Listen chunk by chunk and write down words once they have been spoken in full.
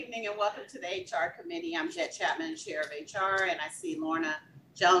evening and welcome to the HR committee. I'm Jet Chapman, Chair of HR, and I see Lorna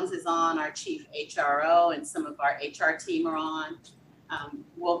Jones is on, our Chief HRO, and some of our HR team are on.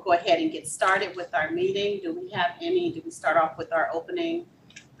 We'll go ahead and get started with our meeting. Do we start off with our opening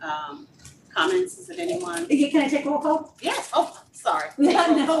comments? Is it anyone? Can I take roll call? Yes. Oh, sorry.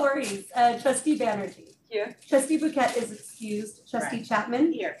 No worries. Trustee Banerjee. Here. Trustee Bouquet is excused. Trustee Right.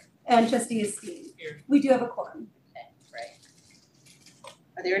 Chapman. Here. And Trustee Esteen. Here. We do have a quorum. Okay, great.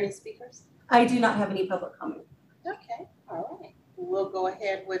 Are there any speakers? I do not have any public comment. Okay, all right. We'll go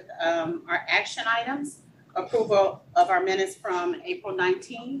ahead with our action items. Approval of our minutes from April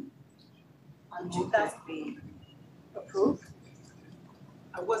 19 on 2000. Approved.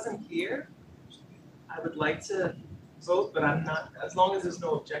 I wasn't here. I would like to vote, but I'm not, as long as there's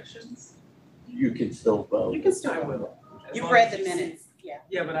no objections. You can still vote. You can still I vote. will. As You've long read as the you see- minutes, yeah.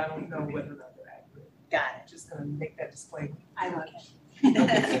 Yeah, but I don't know whether or not they're accurate. Got I'm just gonna make that disclaimer. it.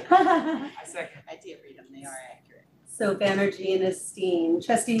 Okay. I second. I did read them, they are accurate. So Banerjee and Esteen.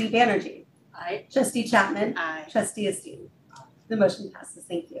 Trustee Banerjee. Aye. Trustee Chapman. Aye. Trustee Esteen. The motion passes.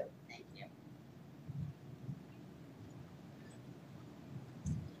 Thank you. Thank you.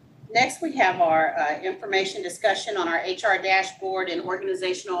 Next, we have our information discussion on our HR dashboard and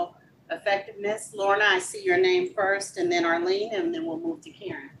organizational effectiveness. Lorna, I see your name first, and then Arlene, and then we'll move to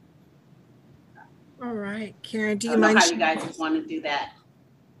Karen. All right, Karen, do I you don't know mind? how you guys want to do that.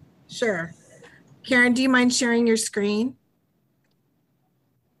 Sure. Karen, do you mind sharing your screen?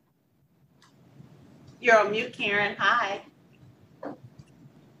 You're on mute, Karen. Hi.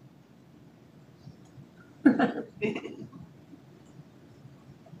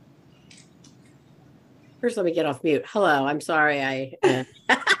 First, let me get off mute. Hello, I'm sorry.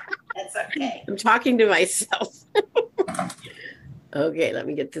 That's okay. I'm talking to myself. Okay, let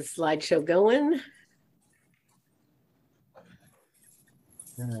me get this slideshow going.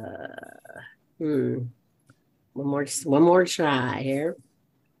 One more try here.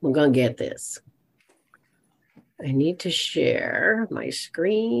 We're gonna get this. I need to share my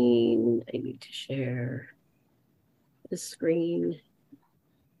screen. I need to share the screen.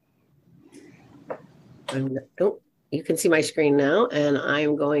 You can see my screen now, and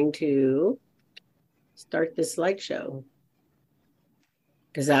I'm going to start this slideshow.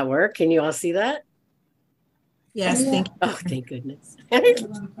 Does that work? Can you all see that? Yes, thank you. Oh, thank goodness. I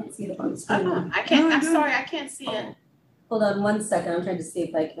can't see it on the screen. I can't, I'm sorry, I can't see it. Hold on one second. I'm trying to see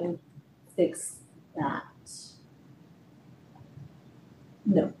if I can fix that.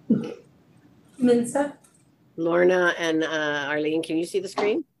 No. Minsta? Lorna and Arlene, can you see the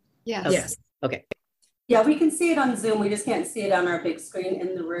screen? Yes. Okay. Yes. Okay. Yeah, we can see it on Zoom. We just can't see it on our big screen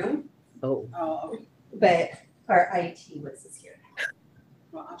in the room. Oh, Oh, But our IT was this here.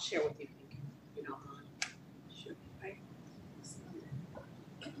 well, I'll share with you. You don't mind. Sure. Right.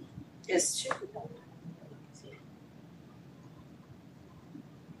 It's should be done.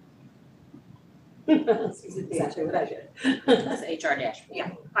 That's exactly what I did. That's HR dashboard.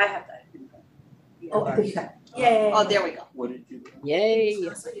 Yeah, I have that. Oh, I think you got it. Yay. Oh, there we go. What did you do? yay.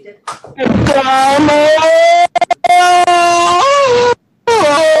 That's what you did.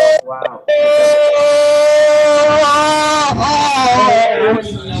 Wow.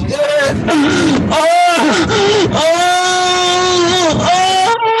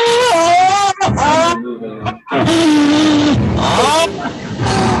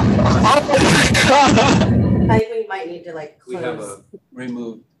 I think we might need to like We have close. a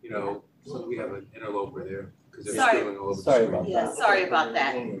remove, so we have an interloper there because they're Sorry. spilling all over the Sorry screen. about Yeah, that. sorry about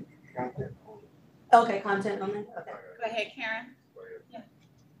that. Okay, content only, okay. Go ahead, Karen.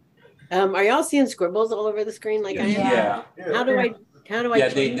 Are y'all seeing scribbles all over the screen like I am? Yeah. How do I Yeah,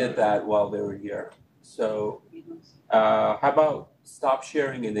 they did that while they were here. So how about stop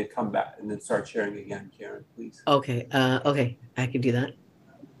sharing and then come back and then start sharing again, Karen, please. Okay, okay, I can do that.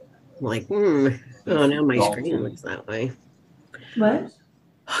 I'm like, oh, now my screen looks that way. What?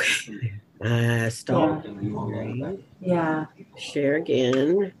 Okay, stop. Yeah, Share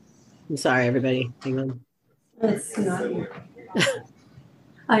again. I'm sorry, everybody. Hang on. it's not.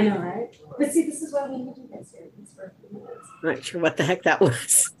 I know, right? But see, this is why we need to do this here. It's for a few minutes. Not sure what the heck that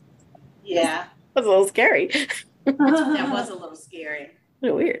was. Yeah, That was a little scary. that was a little scary.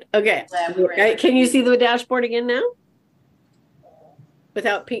 Weird. Okay. Glad we were able Right, can you see the dashboard again now?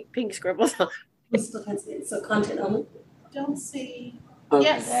 Without pink scribbles on. We still can't see it, so content only. Don't see. Okay.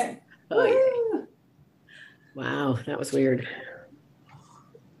 Yes. There. Oh, yeah. Woo! Wow, that was weird.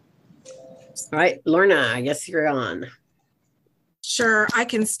 All right, Lorna, I guess you're on. Sure, I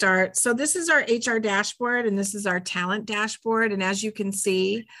can start. So this is our HR dashboard and this is our talent dashboard. And as you can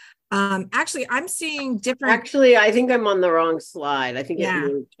see, Actually, I'm seeing different, Actually, I think I'm on the wrong slide. I think it Yeah.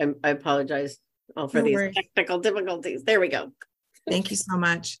 moved. I apologize all for No these worries. technical difficulties. There we go. Thank you so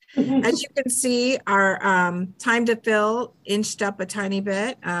much. As you can see, our time to fill inched up a tiny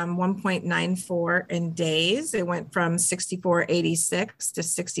bit, 1.94 in days. It went from 64.86 to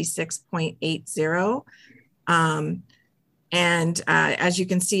 66.80. And as you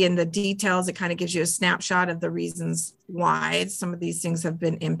can see in the details, it kind of gives you a snapshot of the reasons why some of these things have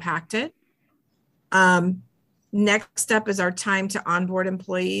been impacted. Next up is our time to onboard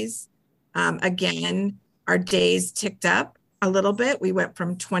employees. Again, our days ticked up a little bit. We went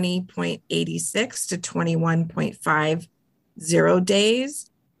from 20.86 to 21.50 days.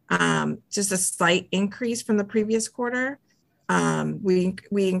 Just a slight increase from the previous quarter.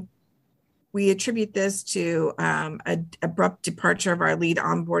 We attribute this to an abrupt departure of our lead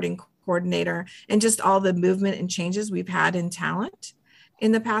onboarding coordinator and just all the movement and changes we've had in talent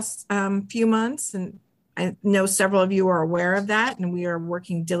in the past few months. And I know several of you are aware of that, and we are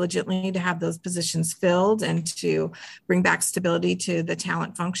working diligently to have those positions filled and to bring back stability to the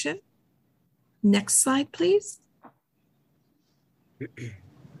talent function. Next slide, please.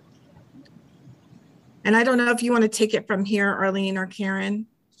 And I don't know if you want to take it from here, Arlene or Karen.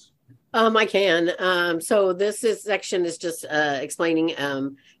 I can. So this section is just explaining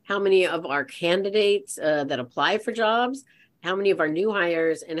how many of our candidates that apply for jobs, how many of our new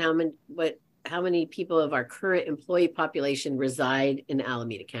hires, and how many people of our current employee population reside in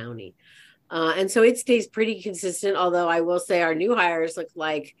Alameda County. And so it stays pretty consistent, although I will say our new hires look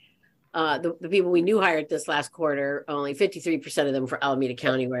like the people we new hired this last quarter, only 53% of them for Alameda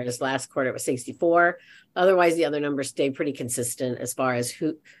County, whereas last quarter it was 64. Otherwise, the other numbers stay pretty consistent as far as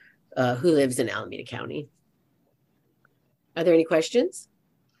who lives in Alameda County. Are there any questions?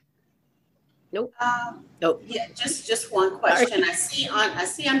 Nope. Nope. Yeah, just one question. I see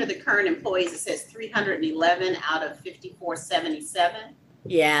under the current employees, it says 311 out of 5477.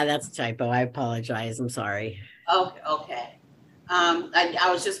 Yeah, that's a typo. I apologize. I'm sorry. Okay. I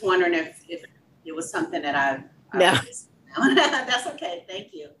was just wondering if it was something that I No. That's okay.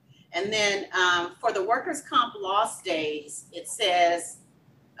 Thank you. And then for the workers' comp loss days, it says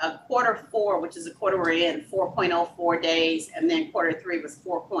quarter 4, which is a quarter we're in, 4.04 days, and then quarter 3 was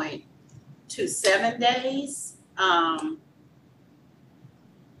 4.27 days.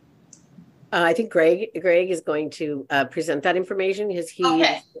 I think Greg is going to present that information because he's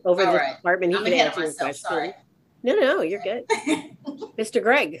over All the right. department. He I'm can ahead of answer your myself, question. sorry. No, you're good. Mr.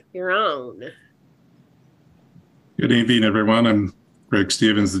 Greg, you're on. Good evening, everyone. I'm Greg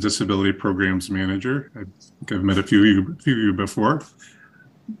Stevens, the Disability Programs Manager. I think I've met a few of you before.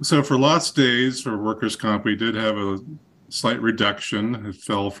 So for lost days for workers' comp, we did have a slight reduction. It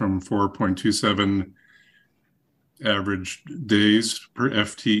fell from 4.27 average days per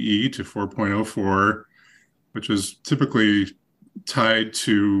FTE to 4.04, which is typically tied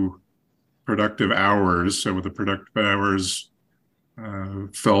to productive hours. So with the productive hours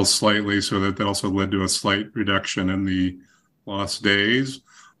fell slightly, so that also led to a slight reduction in the lost days.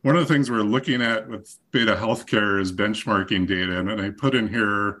 One of the things we're looking at with Beta Healthcare is benchmarking data, and I put in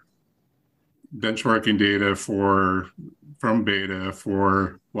here benchmarking data from Beta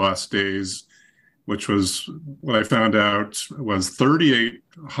for lost days, which was what I found out was 38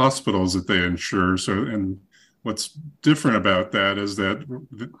 hospitals that they insure. So, and what's different about that is that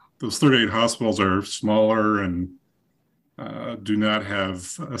those 38 hospitals are smaller and do not have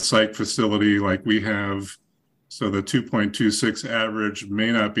a psych facility like we have. So the 2.26 average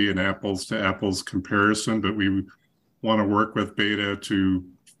may not be an apples to apples comparison, but we want to work with Beta to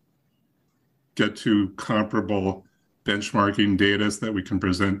get to comparable benchmarking data that we can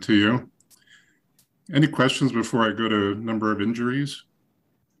present to you. Any questions before I go to number of injuries?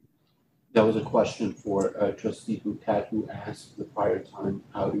 That was a question for Trustee Bouquet, who asked the prior time,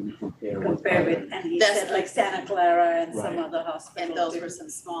 how do we compare with And he said like Santa Clara and some Right. other hospitals. And those were some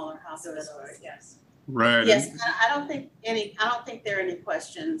smaller hospitals. Yes. Right. Yes, I don't think there are any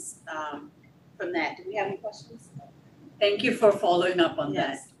questions from that. Do we have any questions? Thank you for following up on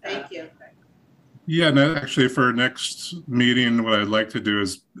that. Yes, thank you. Yeah, and actually for our next meeting, what I'd like to do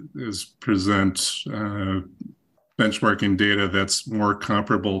is present benchmarking data that's more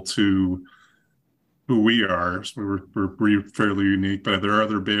comparable to who we are. So we're fairly unique, but there are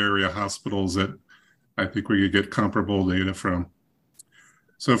other Bay Area hospitals that I think we could get comparable data from.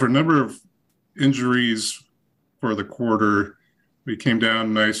 So for number of injuries for the quarter, we came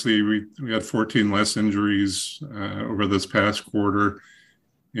down nicely. We had 14 less injuries over this past quarter.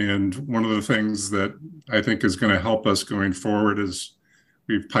 And one of the things that I think is going to help us going forward is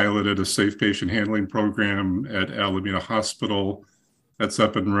we've piloted a safe patient handling program at Alameda Hospital That's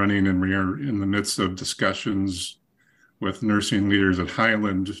up and running, and we are in the midst of discussions with nursing leaders at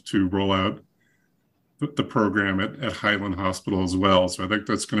Highland to roll out the program at Highland Hospital as well. So I think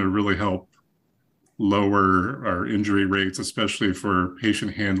that's going to really help lower our injury rates, especially for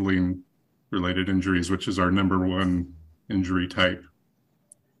patient handling related injuries, which is our #1 injury type.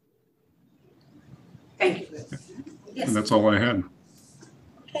 Thank you, Greg. Yes. And that's all I had.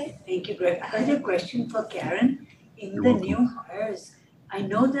 Okay, thank you, Greg. I had a question for Karen. In You're the welcome. new hires, I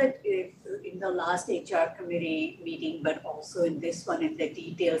know that in the last HR committee meeting, but also in this one, in the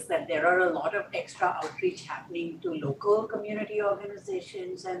details, that there are a lot of extra outreach happening to local community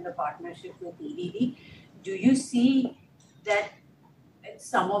organizations and the partnership with EDD. Do you see that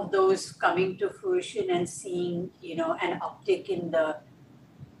some of those coming to fruition and seeing, an uptick in the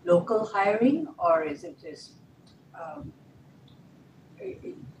local hiring, or is it just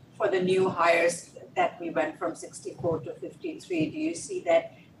for the new hires that we went from 64 to 53, do you see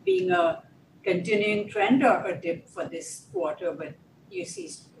that being a continuing trend or a dip for this quarter? But do you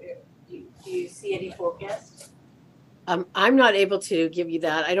see any forecast? I'm not able to give you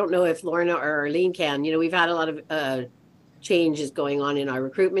that. I don't know if Lorna or Arlene can. We've had a lot of changes going on in our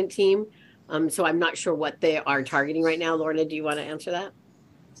recruitment team. So I'm not sure what they are targeting right now. Lorna, do you want to answer that?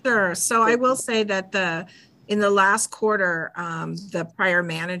 Sure. So I will say that in the last quarter, the prior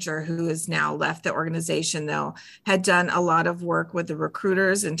manager, who has now left the organization, though, had done a lot of work with the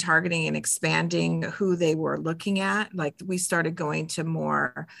recruiters and targeting and expanding who they were looking at. Like, we started going to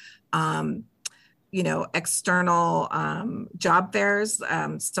more external job fairs.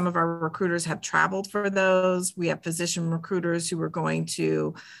 Some of our recruiters have traveled for those. We have physician recruiters who were going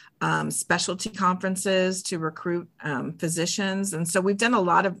to specialty conferences to recruit physicians. And so we've done a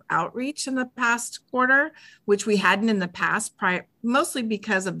lot of outreach in the past quarter, which we hadn't in the past, mostly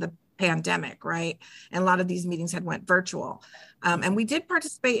because of the pandemic, right? And a lot of these meetings had went virtual. And we did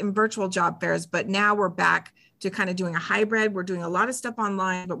participate in virtual job fairs, but now we're back to kind of doing a hybrid. We're doing a lot of stuff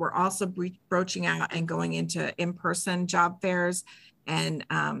online, but we're also broaching out and going into in-person job fairs and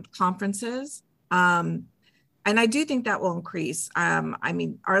conferences. And I do think that will increase.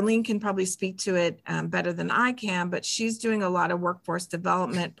 Arlene can probably speak to it better than I can, but she's doing a lot of workforce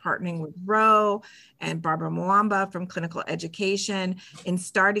development, partnering with Roe and Barbara Mwamba from Clinical Education in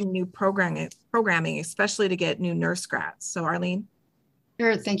starting new programming, especially to get new nurse grads. So Arlene?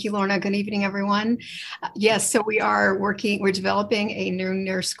 Sure. Thank you, Lorna. Good evening, everyone. Yes, so we're developing a new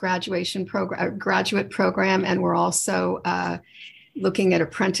nurse graduate program, and we're also looking at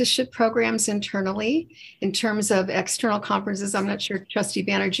apprenticeship programs internally. In terms of external conferences, I'm not sure, Trustee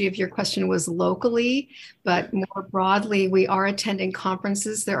Banerjee, if your question was locally, but more broadly, we are attending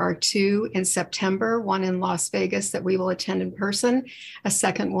conferences. There are 2 in September, one in Las Vegas that we will attend in person, a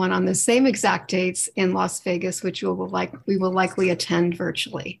second one on the same exact dates in Las Vegas, which we will likely attend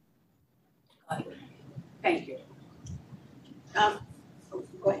virtually. Thank you. Go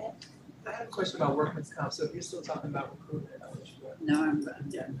ahead. I have a question about workman's comp. So if you're still talking about recruitment, I'll let you go. No, I'm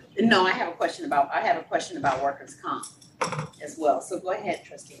done. No, I have a question about workers' comp as well. So go ahead,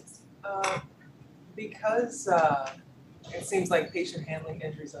 trustees. Because it seems like patient handling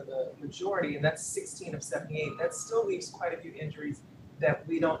injuries are the majority, and that's 16 of 78. That still leaves quite a few injuries that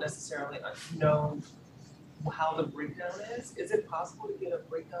we don't necessarily know how the breakdown is. Is it possible to get a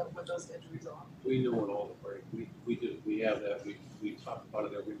breakdown of what those injuries are? We know what all the break. We do. We have that. We talk about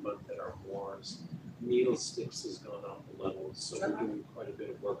it every month at our wars. Needle sticks has gone up a level, so we're doing quite a bit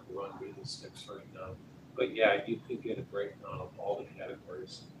of work around needle sticks right now. But yeah, you can get a breakdown of all the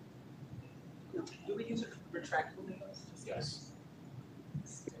categories. Do we use retractable needles? Yes.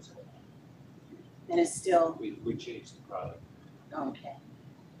 And it's still, We changed the product. okay.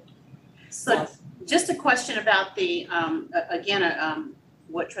 So just a question about the,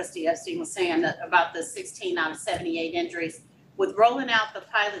 what Trustee Epstein was saying about the 16 out of 78 injuries. With rolling out the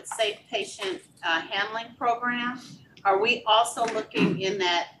pilot safe patient handling program, are we also looking in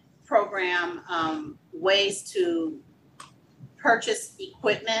that program ways to purchase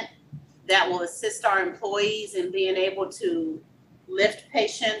equipment that will assist our employees in being able to lift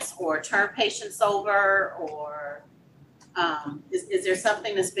patients or turn patients over, or is there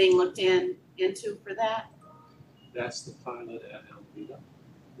something that's being looked into for that? That's the pilot at Alameda.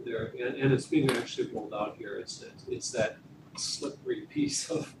 And it's being actually rolled out here. It's that slippery piece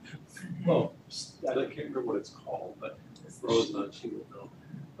of, I can't remember what it's called, but Rosemont, she would know.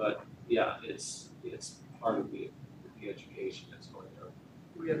 But yeah, it's part of the education that's going on.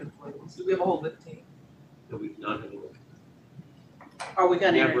 Do we have employees? Do we have a whole lift team? That we've not had a look at. Are we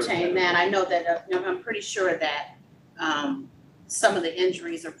going to Never entertain had that? it. I know that I'm pretty sure that some of the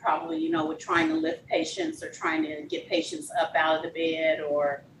injuries are probably, you know, with trying to lift patients or trying to get patients up out of the bed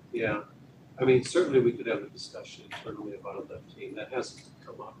or. Yeah, I mean, certainly we could have a discussion internally about a lifting. That hasn't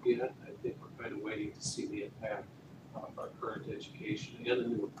come up yet. I think we're kind of waiting to see the impact of our current education and the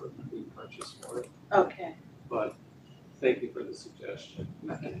new equipment we purchased for it. Okay. But thank you for the suggestion.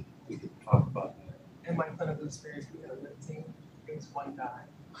 We can talk about that. In my clinical experience, we had a lift team. There was one guy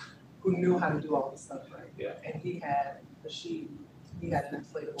who knew how to do all this stuff, right? Yeah. And he had a sheet, he had an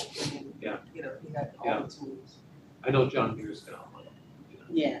inflatable thing. Yeah. You know, he had all Yeah. the tools. I know John Beer's got one.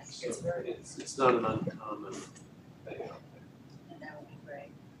 Yes. So It's very- it's not an uncommon thing out there. And that would be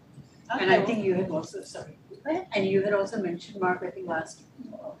great. And I Okay. think you had also, sorry, and you had also mentioned, Mark, I think last,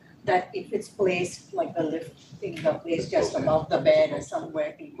 that if it's placed, like the lifting, the place just above the bed or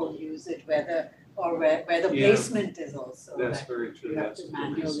somewhere people use it, where the Yeah. placement is also. That's that very true. You have That's to the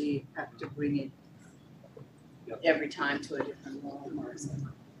reason. manually have to bring it. Every time to a different room or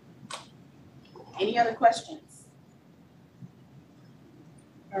something. Any other questions?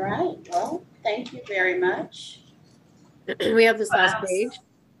 All right, well, thank you very much. We have this last Wow. page.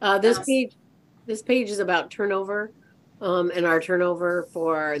 Wow. This page is about turnover, and our turnover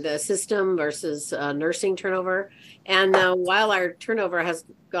for the system versus nursing turnover. And while our turnover has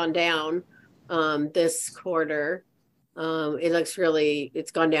gone down this quarter,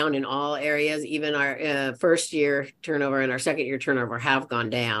 it's gone down in all areas. Even our first year turnover and our second year turnover have gone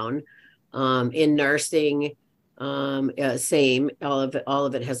down. In nursing, same, all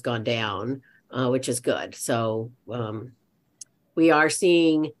of it has gone down, which is good. So we are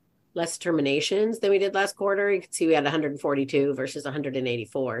seeing less terminations than we did last quarter. You can see we had 142 versus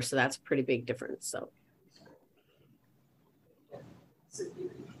 184. So that's a pretty big difference. So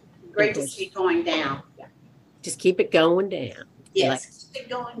Great to see it going down. just keep it going down. Yes, keep it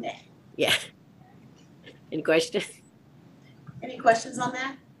going down. Yeah. Any questions? Any questions on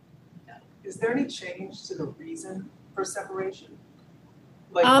that? Is there any change to the reason for separation?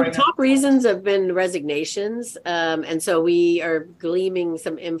 Like right now- Top reasons have been resignations. And so we are gleaming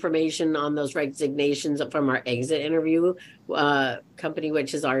some information on those resignations from our exit interview company,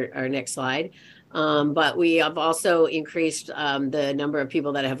 which is our next slide. But we have also increased the number of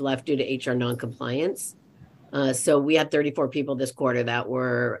people that have left due to HR noncompliance. So we had 34 people this quarter that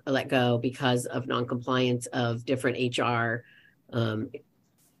were let go because of noncompliance of different HR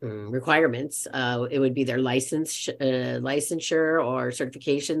requirements. It would be their licensure or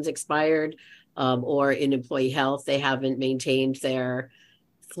certifications expired, or in employee health, they haven't maintained their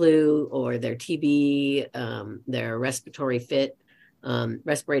flu or their TB, their respirator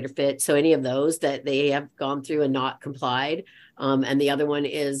fit. So any of those that they have gone through and not complied. And the other one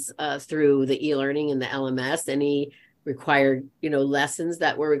is through the e-learning and the LMS, any required, lessons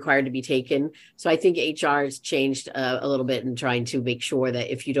that were required to be taken. So I think HR has changed a little bit in trying to make sure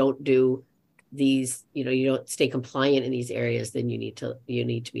that if you don't do these, you don't stay compliant in these areas, then you need to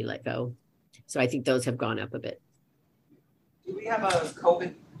be let go. So I think those have gone up a bit. Do we have a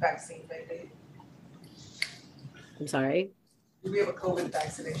COVID vaccine mandate? I'm sorry? Do we have a COVID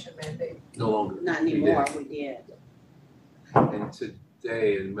vaccination mandate? No longer. Not anymore, we did. And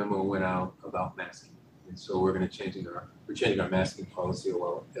today, a memo went out about masking. And so we're changing our masking policy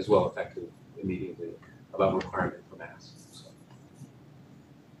as well effective immediately about requirement for masks. So.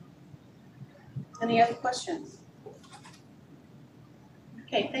 Any other questions?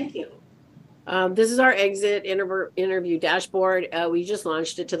 Okay, thank you. This is our exit interview dashboard. We just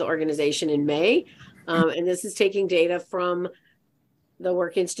launched it to the organization in May. And this is taking data from the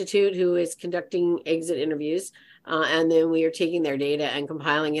Work Institute, who is conducting exit interviews. And then we are taking their data and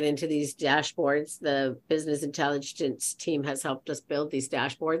compiling it into these dashboards. The business intelligence team has helped us build these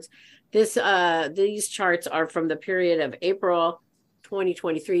dashboards. These charts are from the period of April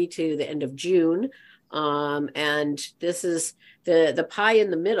 2023 to the end of June. And this is the pie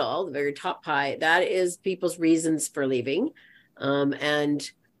in the middle, the very top pie, that is people's reasons for leaving.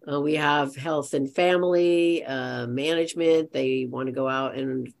 We have health and family, management. They want to go out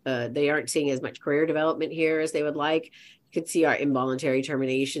and they aren't seeing as much career development here as they would like. You could see our involuntary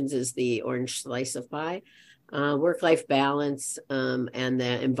terminations is the orange slice of pie. Work-life balance and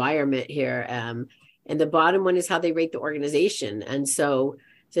the environment here. And the bottom one is how they rate the organization. And so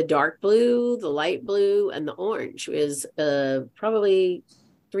the dark blue, the light blue, and the orange is probably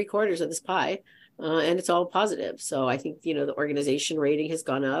 3/4 of this pie. And it's all positive. So I think, the organization rating has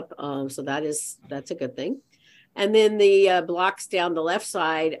gone up. So that's a good thing. And then the blocks down the left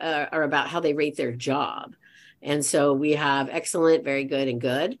side are about how they rate their job. And so we have excellent, very good, and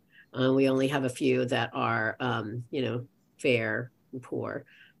good. We only have a few that are, fair, and poor.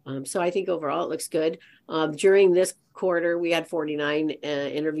 So I think overall it looks good. During this quarter, we had 49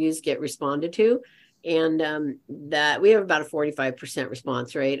 interviews get responded to, and that we have about a 45%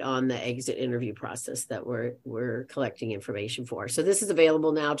 response rate on the exit interview process that we're collecting information for. So this is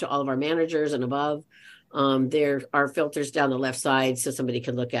available now to all of our managers and above. There are filters down the left side, so somebody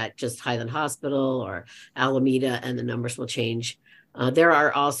can look at just Highland Hospital or Alameda, and the numbers will change. There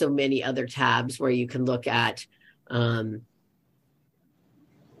are also many other tabs where you can look at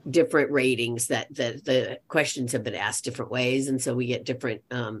different ratings that the questions have been asked different ways, and so we get different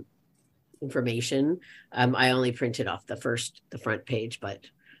information. I only printed off the front page, but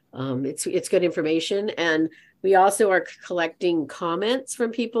it's good information. And we also are collecting comments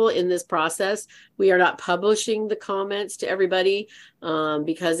from people in this process. We are not publishing the comments to everybody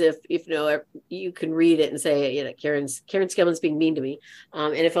because if you know, you can read it and say, you know, Karen Skillman's being mean to me.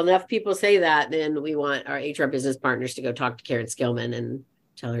 And if enough people say that, then we want our HR business partners to go talk to Karen Skillman and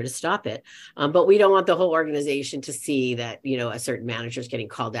tell her to stop it. But we don't want the whole organization to see that, you know, a certain manager is getting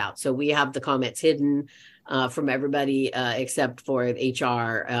called out. So we have the comments hidden from everybody except for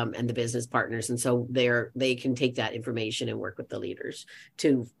HR and the business partners. And so they can take that information and work with the leaders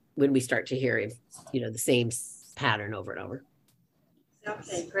to when we start to hear, you know, the same pattern over and over.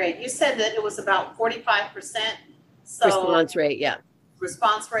 Okay, great. You said that it was about 45%. So response rate, yeah.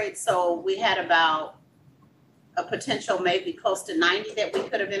 Response rate. So we had about a potential maybe close to 90 that we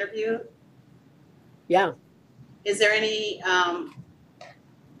could have interviewed. Yeah. Is there any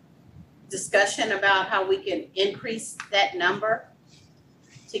discussion about how we can increase that number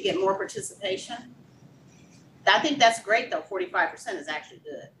to get more participation? I think that's great though. 45% is actually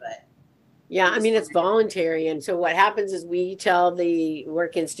good, but. Yeah, I mean, it's voluntary. And so what happens is we tell the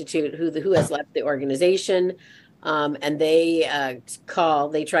Work Institute who has left the organization, and they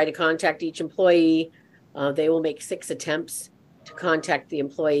try to contact each employee. They will make 6 attempts to contact the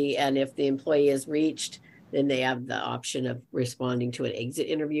employee. And if the employee is reached, then they have the option of responding to an exit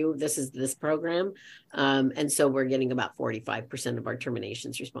interview. This is this program. And so we're getting about 45% of our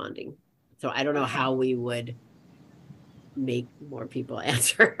terminations responding. So I don't know how we would make more people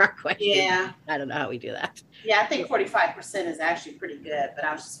answer our questions. Yeah. I don't know how we do that. Yeah, I think 45% is actually pretty good, but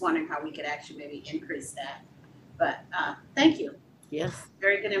I was just wondering how we could actually maybe increase that. But thank you. Yes.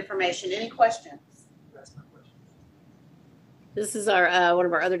 Very good information. Any questions? That's my question. This is our one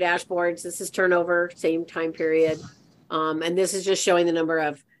of our other dashboards. This is turnover, same time period. And this is just showing the number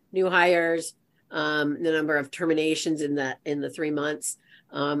of new hires, the number of terminations in the 3 months,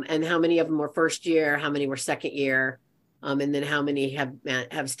 and how many of them were first year, how many were second year, and then how many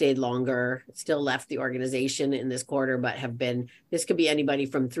have stayed longer, still left the organization in this quarter, but this could be anybody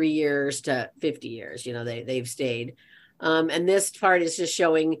from 3 years to 50 years, you know, they've stayed. And this part is just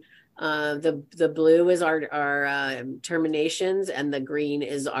showing the blue is our terminations and the green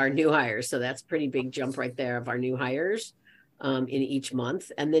is our new hires. So that's a pretty big jump right there of our new hires in each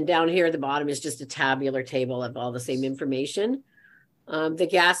month. And then down here at the bottom is just a tabular table of all the same information. The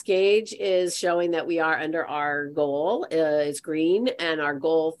gas gauge is showing that we are under our goal. It's green, and our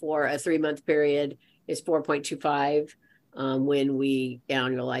goal for a 3-month period is 4.25. When we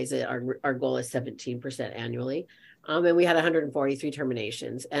annualize it, our goal is 17% annually. And we had 143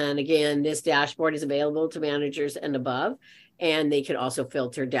 terminations. And again, this dashboard is available to managers and above, and they can also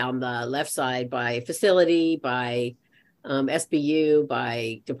filter down the left side by facility, by SBU,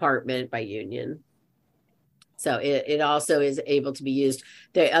 by department, by union. So it also is able to be used.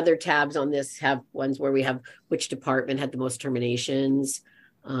 The other tabs on this have ones where we have which department had the most terminations,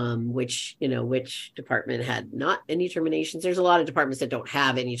 which department had not any terminations. There's a lot of departments that don't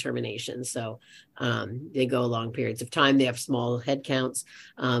have any terminations. So they go long periods of time. They have small head counts,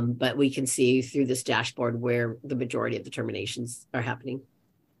 but we can see through this dashboard where the majority of the terminations are happening.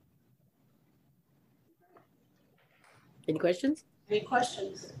 Any questions? Any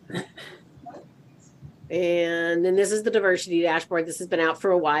questions? And then this is the diversity dashboard. This has been out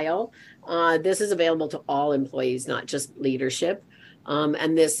for a while. This is available to all employees, not just leadership.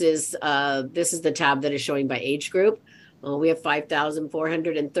 And this is the tab that is showing by age group. We have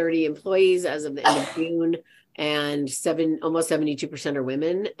 5,430 employees as of the end of June, and almost 72% are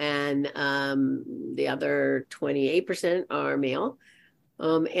women, and the other 28% are male.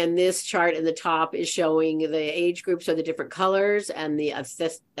 And this chart in the top is showing the age groups are the different colors, and the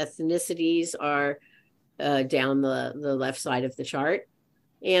ethnicities are down the left side of the chart.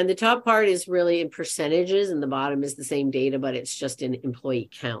 And the top part is really in percentages, and the bottom is the same data, but it's just in employee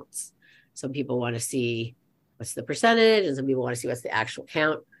counts. Some people want to see what's the percentage, and some people want to see what's the actual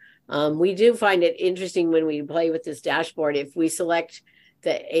count. We do find it interesting when we play with this dashboard. If we select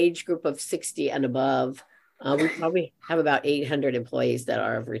the age group of 60 and above, We probably have about 800 employees that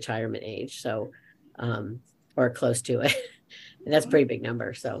are of retirement age, so or close to it. And that's a pretty big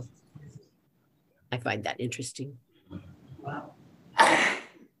number. So I find that interesting. Wow. Yes,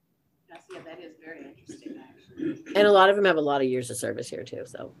 yeah, that is very interesting, actually. And a lot of them have a lot of years of service here too.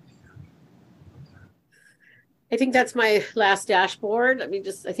 So I think that's my last dashboard. Let me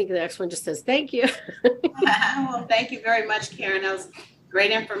just, I think the next one just says thank you. Well, thank you very much, Karen. That was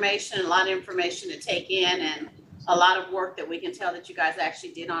great information, a lot of information to take in, and a lot of work that we can tell that you guys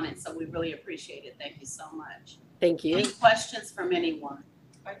actually did on it. So we really appreciate it. Thank you so much. Thank you. Any questions from anyone?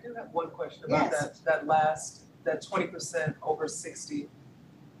 I do have one question about that 20% over 60.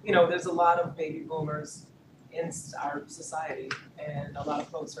 You know, there's a lot of baby boomers in our society, and a lot of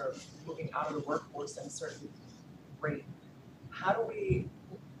folks are moving out of the workforce at a certain rate.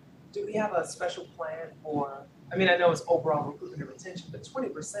 Do we have a special plan for, I mean, I know it's overall recruitment and retention, but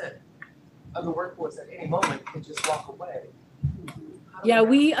 20% of the workforce at any moment can just walk away. Yeah,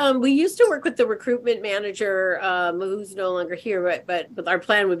 we used to work with the recruitment manager who's no longer here, but our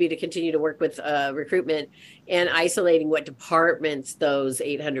plan would be to continue to work with recruitment and isolating what departments those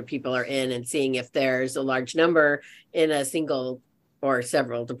 800 people are in and seeing if there's a large number in a single or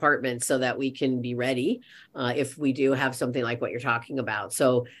several departments so that we can be ready if we do have something like what you're talking about.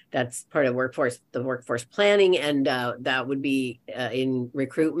 So that's part of the workforce planning, and that would be in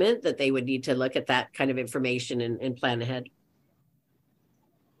recruitment that they would need to look at that kind of information and plan ahead.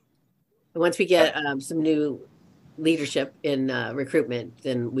 And once we get some new leadership in recruitment,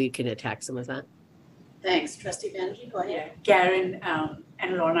 then we can attack some of that. Thanks. Trustee Banerjee, go ahead. Karen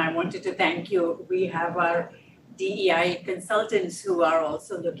and Lorna, I wanted to thank you. We have our DEI consultants who are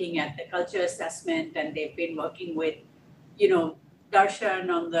also looking at the culture assessment, and they've been working with, Darshan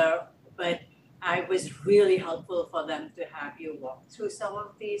but I was really helpful for them to have you walk through some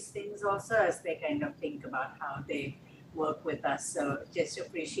of these things also as they kind of think about how they work with us. So just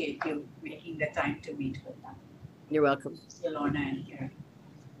appreciate you making the time to meet with them. You're welcome. Lorna and Karen.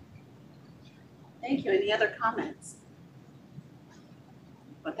 Thank you. Any other comments?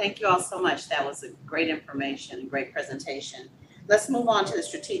 Well, thank you all so much. That was a great information and great presentation. Let's move on to the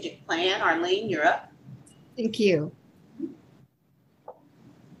strategic plan. Arlene, you're up. Thank you.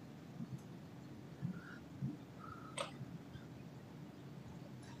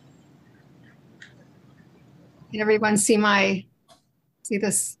 Can everyone see the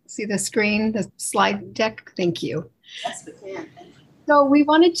screen, the slide deck? Thank you. Yes, we can. Thank you. So we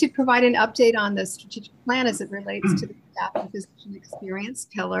wanted to provide an update on the strategic plan as it relates to the staff and physician experience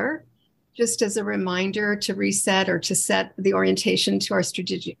pillar. Just as a reminder to reset or to set the orientation to our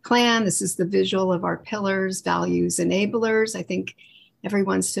strategic plan. This is the visual of our pillars, values, enablers. I think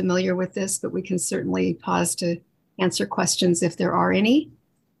everyone's familiar with this, but we can certainly pause to answer questions if there are any.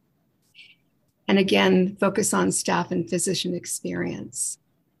 And again, focus on staff and physician experience.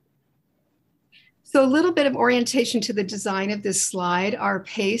 So a little bit of orientation to the design of this slide. Our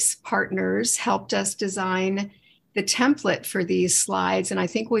PACE partners helped us design the template for these slides, and I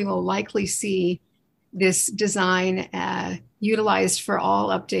think we will likely see this design utilized for all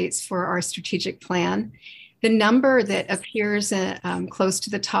updates for our strategic plan. The number that appears close to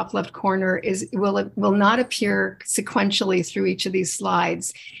the top left corner will not appear sequentially through each of these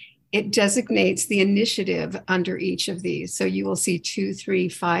slides. It designates the initiative under each of these. So you will see 2, 3,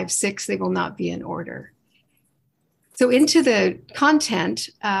 5, 6. They will not be in order. So into the content,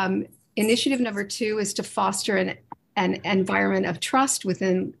 initiative number 2 is to foster an environment of trust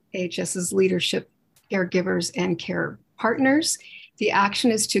within AHS's leadership, caregivers, and care partners. The action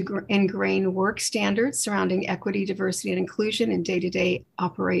is to ingrain work standards surrounding equity, diversity, and inclusion in day-to-day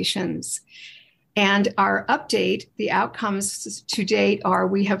operations. And our update, the outcomes to date are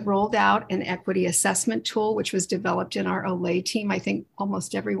we have rolled out an equity assessment tool, which was developed in our Olay team. I think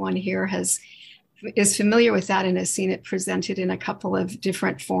almost everyone here is familiar with that and has seen it presented in a couple of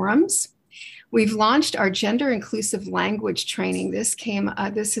different forums. We've launched our gender inclusive language training. This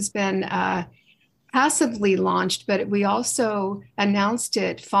has been passively launched, but we also announced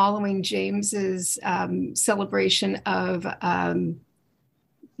it following James's celebration of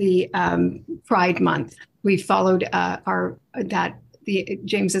the Pride Month. We followed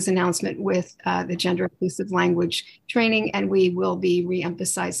James's announcement with the gender inclusive language training, and we will be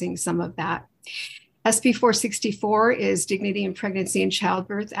re-emphasizing some of that. SB 464 is Dignity in Pregnancy and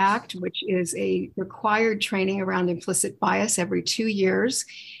Childbirth Act, which is a required training around implicit bias every 2 years.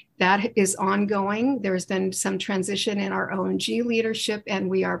 That is ongoing. There's been some transition in our O&G leadership, and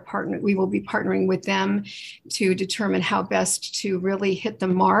we will be partnering with them to determine how best to really hit the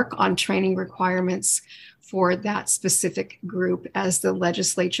mark on training requirements for that specific group, as the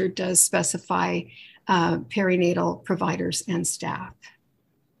legislature does specify perinatal providers and staff.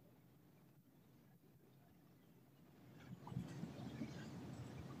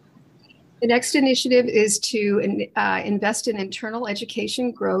 The next initiative is to invest in internal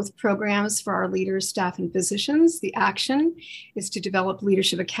education growth programs for our leaders, staff, and physicians. The action is to develop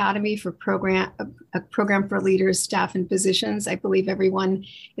Leadership Academy for a program for leaders, staff, and physicians. I believe everyone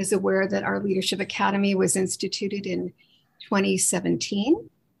is aware that our Leadership Academy was instituted in 2017.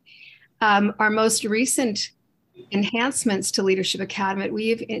 Our most recent enhancements to Leadership Academy, we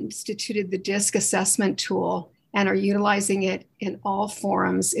have instituted the DISC assessment tool and are utilizing it in all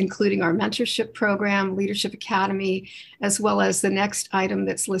forums, including our mentorship program, Leadership Academy, as well as the next item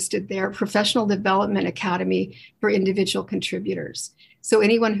that's listed there, Professional Development Academy for individual contributors. So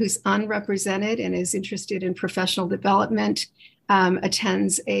anyone who's unrepresented and is interested in professional development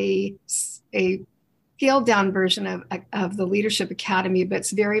attends a scaled down version of the Leadership Academy, but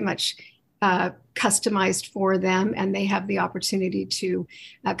it's very much customized for them, and they have the opportunity to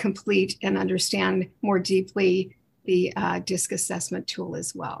complete and understand more deeply the DISC assessment tool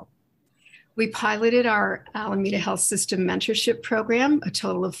as well. We piloted our Alameda Health System mentorship program, a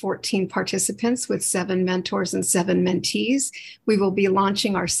total of 14 participants with 7 mentors and 7 mentees. We will be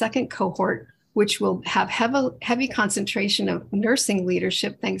launching our second cohort, which will have heavy concentration of nursing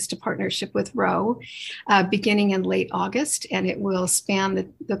leadership, thanks to partnership with Roe, beginning in late August, and it will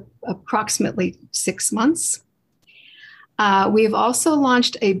span the approximately 6 months. We have also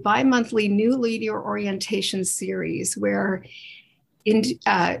launched a bi-monthly new leader orientation series where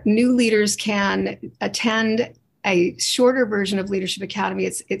new leaders can attend a shorter version of Leadership Academy.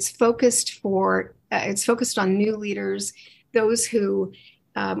 It's focused on new leaders, those who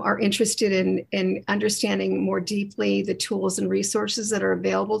are interested in understanding more deeply the tools and resources that are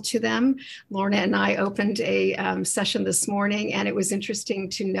available to them. Lorna and I opened a session this morning, and it was interesting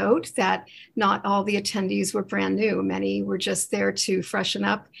to note that not all the attendees were brand new. Many were just there to freshen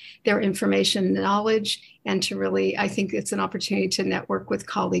up their information and knowledge, and to really, I think it's an opportunity to network with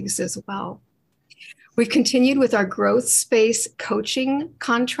colleagues as well. We've continued with our growth space coaching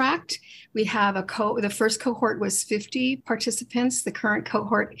contract. We have the first cohort was 50 participants. The current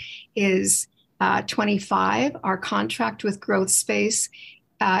cohort is 25. Our contract with Growth Space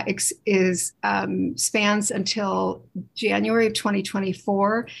spans until January of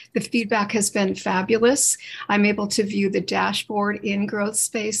 2024. The feedback has been fabulous. I'm able to view the dashboard in Growth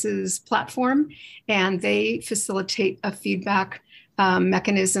Space's platform, and they facilitate a feedback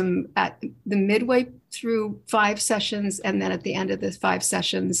mechanism at the midway through 5 sessions and then at the end of the 5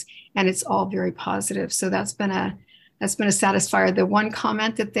 sessions, and it's all very positive. So that's been a satisfier. The one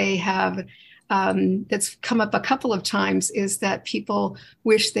comment that they have that's come up a couple of times is that people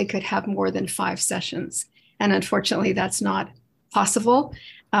wish they could have more than 5 sessions, and unfortunately that's not possible,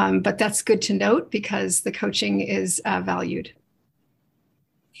 but that's good to note because the coaching is valued.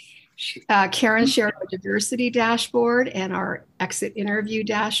 Karen shared our diversity dashboard and our exit interview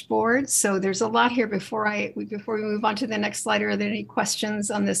dashboard. So there's a lot here. Before we move on to the next slide, are there any questions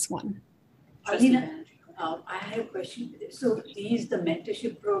on this one? Alina, I have a question. So the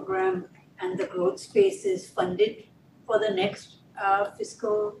mentorship program and the growth space is funded for the next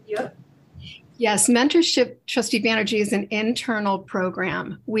fiscal year? Yes, mentorship, Trustee Banerjee, is an internal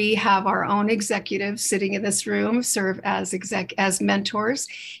program. We have our own executives sitting in this room, serve as mentors,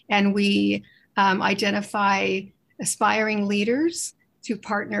 and we identify aspiring leaders to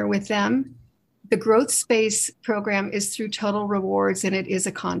partner with them. The Growth Space program is through Total Rewards, and it is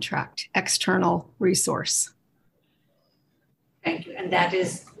a contract, external resource. Thank you. And that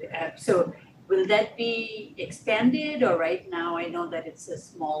is, so will that be expanded, or right now I know that it's a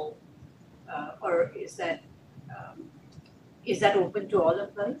small, or is that open to all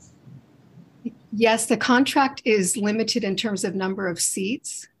employees? Yes, the contract is limited in terms of number of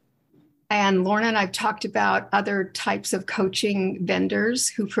seats. And Lorna and I've talked about other types of coaching vendors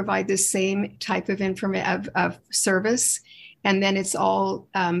who provide the same type of service. And then it's all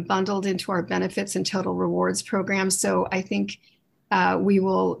bundled into our benefits and Total Rewards program. So I think we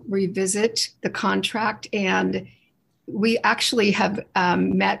will revisit the contract, and we actually have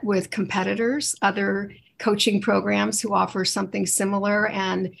met with competitors, other coaching programs who offer something similar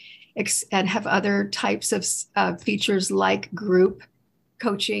and have other types of features like group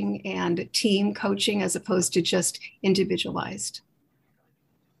coaching and team coaching as opposed to just individualized.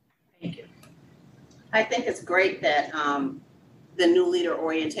 Thank you. I think it's great that the new leader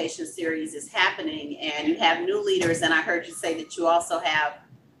orientation series is happening, and you have new leaders, and I heard you say that you also have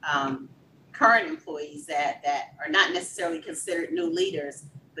current employees that are not necessarily considered new leaders,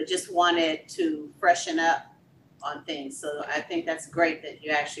 but just wanted to freshen up on things. So I think that's great that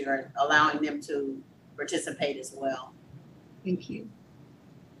you actually are allowing them to participate as well. Thank you.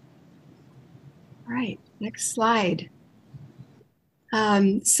 All right, next slide.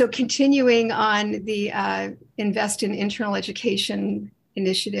 So continuing on the Invest in Internal Education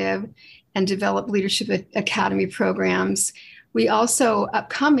initiative and develop Leadership Academy programs, we also,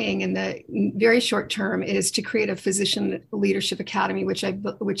 upcoming in the very short term, is to create a Physician Leadership Academy, which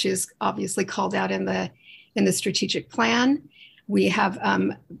is obviously called out in the strategic plan. We have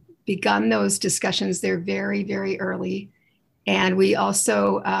begun those discussions. They're very, very early. And we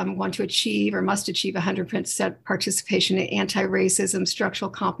also want to achieve or must achieve 100% participation in anti-racism, structural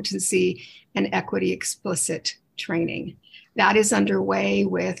competency, and equity explicit training. That is underway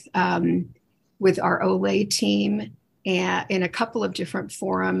with our OLE team, and in a couple of different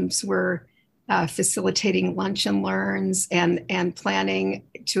forums. We're facilitating lunch and learns and planning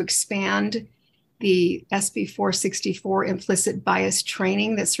to expand the SB 464 implicit bias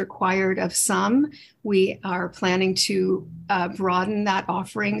training that's required of some. We are planning to broaden that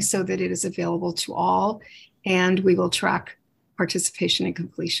offering so that it is available to all, and we will track participation and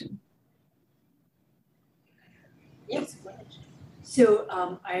completion. Yes. So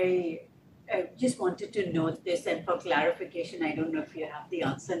I just wanted to note this, and for clarification, I don't know if you have the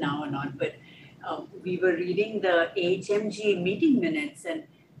answer now or not, but we were reading the AHMG meeting minutes, and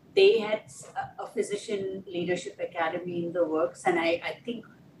they had a Physician Leadership Academy in the works. And I think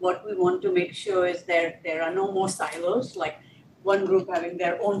what we want to make sure is there are no more silos, like one group having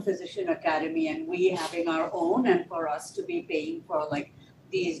their own Physician Academy and we having our own, and for us to be paying for like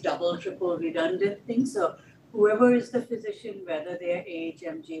these double, triple redundant things. So whoever is the physician, whether they're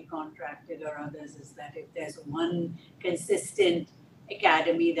AHMG contracted or others, is that if there's one consistent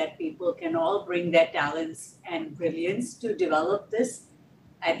academy that people can all bring their talents and brilliance to develop this,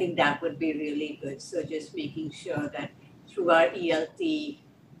 I think that would be really good. So just making sure that through our ELT,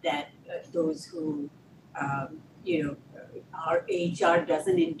 that those who, our HR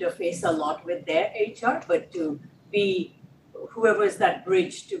doesn't interface a lot with their HR, but to be whoever's that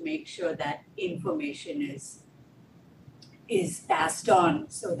bridge to make sure that information is passed on,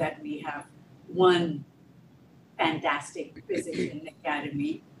 so that we have one fantastic physician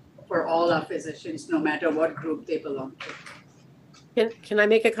academy for all our physicians, no matter what group they belong to. Can I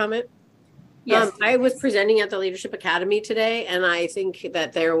make a comment? Yes. I was presenting at the Leadership Academy today, and I think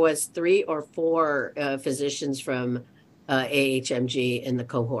that there was 3 or 4 physicians from AHMG in the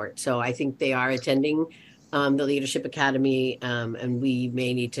cohort. So I think they are attending the Leadership Academy, and we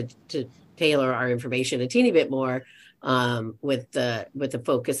may need to tailor our information a teeny bit more with the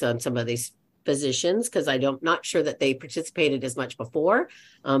focus on some of these physicians, because not sure that they participated as much before,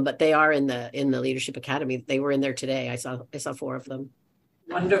 but they are in the Leadership Academy. They were in there today. I saw 4 of them.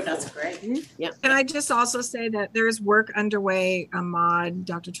 Wonderful. That's great. Mm-hmm. Yeah. Can I just also say that there is work underway, Ahmad,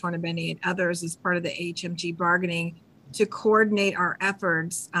 Dr. Tornabene, and others as part of the HMG bargaining to coordinate our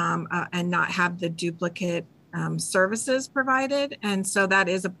efforts and not have the duplicate services provided. And so that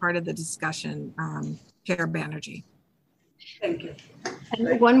is a part of the discussion, Chair Banerjee. Thank you.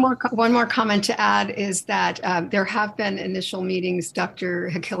 And one more comment to add is that there have been initial meetings. Dr.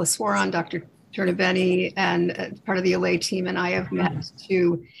 Hakilaswaran, Dr. Tornabene, and part of the OLE team and I have met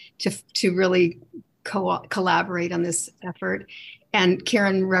to really collaborate on this effort. And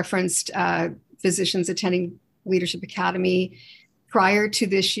Karen referenced physicians attending Leadership Academy. Prior to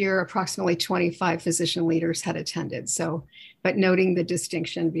this year, approximately 25 physician leaders had attended. So, but noting the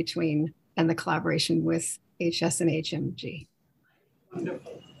distinction between and the collaboration with HS and HMG.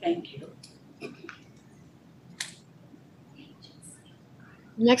 Wonderful. Thank you.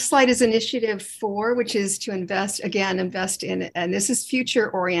 Next slide is initiative 4, which is to invest in, and this is future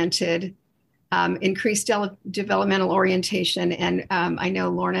oriented, increased developmental orientation. And I know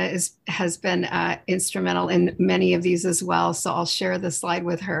Lorna has been instrumental in many of these as well. So I'll share the slide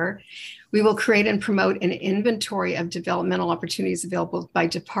with her. We will create and promote an inventory of developmental opportunities available by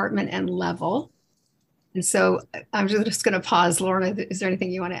department and level. And so I'm just going to pause. Lorna, is there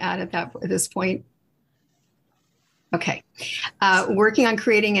anything you want to add at this point? Okay. Working on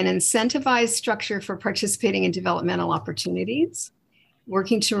creating an incentivized structure for participating in developmental opportunities,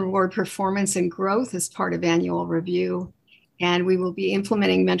 working to reward performance and growth as part of annual review, and we will be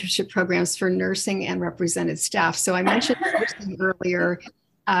implementing mentorship programs for nursing and represented staff. So I mentioned nursing earlier,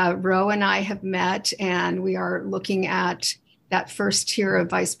 Ro and I have met, and we are looking at that first tier of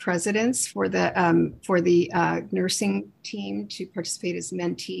vice presidents for the nursing team to participate as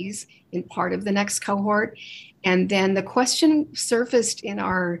mentees in part of the next cohort. And then the question surfaced in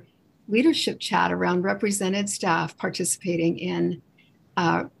our leadership chat around represented staff participating in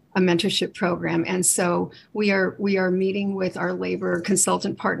a mentorship program. And so we are meeting with our labor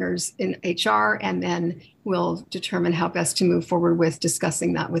consultant partners in HR, and then we'll determine how best to move forward with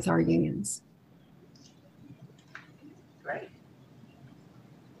discussing that with our unions. Great.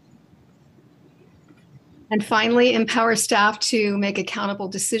 And finally, empower staff to make accountable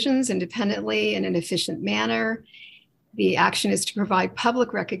decisions independently in an efficient manner. The action is to provide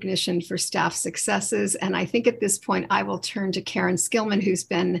public recognition for staff successes. And I think at this point, I will turn to Karen Skillman, who's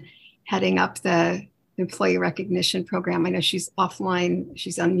been heading up the employee recognition program. I know she's offline,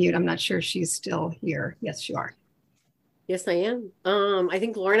 she's on mute. I'm not sure if she's still here. Yes, you are. Yes, I am. I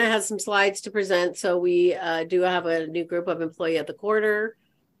think Lorna has some slides to present. So we do have a new group of employee at the quarter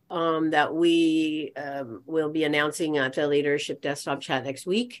that we will be announcing at the leadership desktop chat next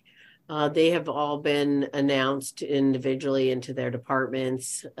week. They have all been announced individually into their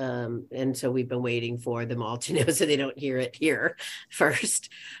departments. And so we've been waiting for them all to know so they don't hear it here first.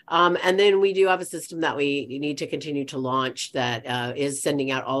 And then we do have a system that we need to continue to launch that is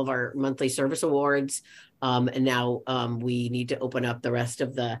sending out all of our monthly service awards. And now we need to open up the rest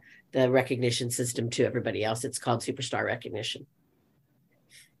of the recognition system to everybody else. It's called Superstar Recognition.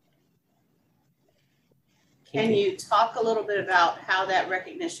 Can you talk a little bit about how that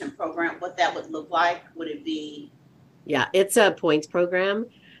recognition program, what that would look like? Would it be? Yeah, it's a points program.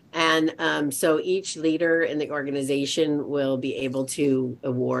 And so each leader in the organization will be able to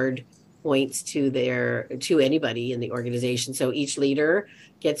award points to anybody in the organization. So each leader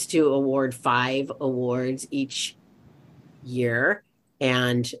gets to award 5 awards each year.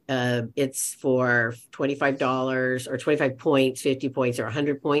 And it's for $25 or 25 points, 50 points, or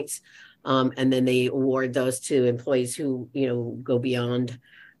 100 points. And then they award those to employees who, go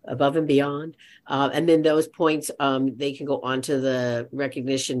above and beyond. And then those points, they can go onto the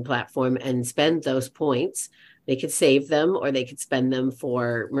recognition platform and spend those points. They could save them or they could spend them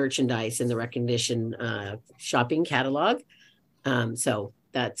for merchandise in the recognition shopping catalog. So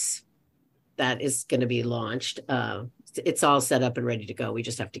that is going to be launched. It's all set up and ready to go. We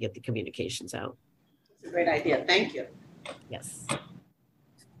just have to get the communications out. It's a great idea. Thank you. Yes.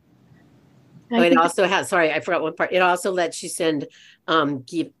 Oh, it also has, sorry, I forgot one part. It also lets you send not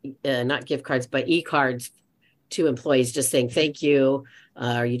gift cards, but e-cards to employees just saying thank you,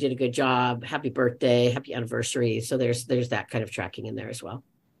 or you did a good job, happy birthday, happy anniversary. So there's that kind of tracking in there as well.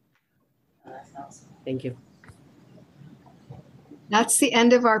 That's awesome. Thank you. That's the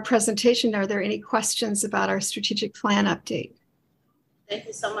end of our presentation. Are there any questions about our strategic plan update? Thank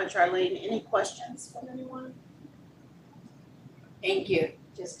you so much, Arlene. Any questions from anyone? Thank you.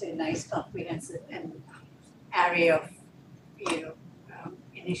 Just a nice comprehensive and array of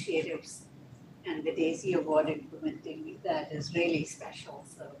initiatives, and the Daisy Award implementing that is really special.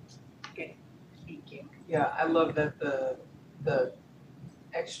 So good. Thank you. Yeah, I love that the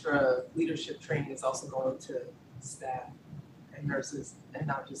extra leadership training is also going to staff and nurses and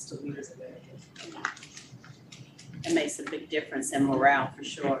not just to leaders and managers. It makes a big difference in morale for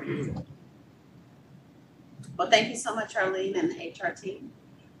sure. Well, thank you so much, Arlene and the HR team.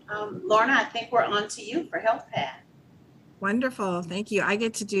 Lorna, I think we're on to you for Health Path. Wonderful. Thank you. I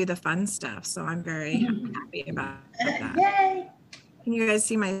get to do the fun stuff, so I'm very happy about that. Yay! Can you guys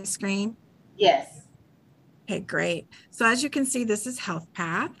see my screen? Yes. Okay, great. So as you can see, this is Health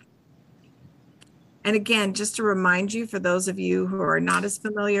Path. And again, just to remind you, for those of you who are not as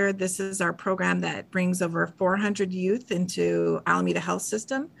familiar, this is our program that brings over 400 youth into Alameda Health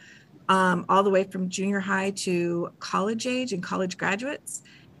System, all the way from junior high to college age and college graduates,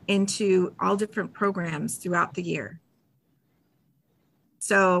 into all different programs throughout the year.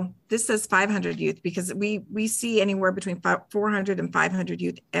 So this says 500 youth because we see anywhere between 400 and 500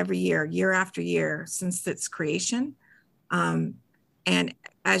 youth every year after year since its creation. And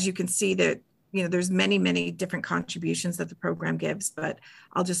as you can see that, there's many different contributions that the program gives, but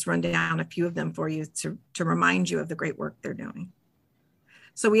I'll just run down a few of them for you to remind you of the great work they're doing.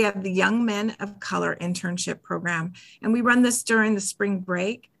 So we have the Young Men of Color Internship Program, and we run this during the spring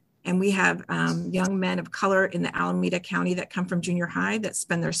break. And we have young men of color in the Alameda County that come from junior high that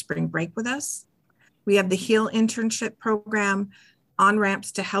spend their spring break with us. We have the HEAL Internship Program,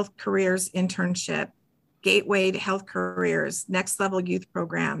 On-Ramps to Health Careers Internship, Gateway to Health Careers, Next Level Youth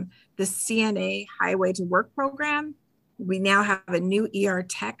Program, the CNA Highway to Work Program. We now have a new ER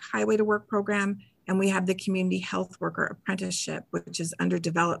Tech Highway to Work Program, and we have the Community Health Worker Apprenticeship, which is under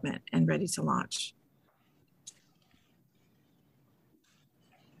development and ready to launch.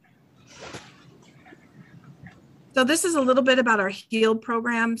 So this is a little bit about our HEAL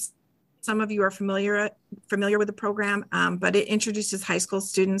programs. Some of you are familiar with the program, but it introduces high school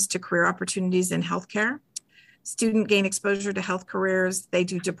students to career opportunities in healthcare. Student gain exposure to health careers. They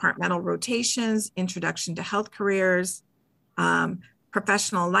do departmental rotations, introduction to health careers,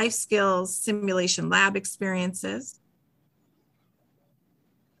 professional life skills, simulation lab experiences.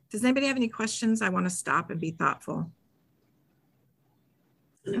 Does anybody have any questions? I want to stop and be thoughtful.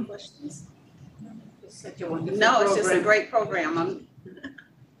 Any questions? It's such a wonderful No, it's just a program. great program.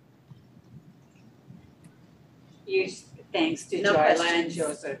 Yes, thanks to No Joyla and questions.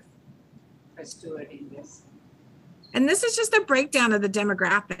 Joseph for stewarding this. And this is just a breakdown of the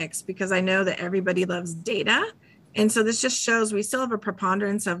demographics because I know that everybody loves data. And so this just shows we still have a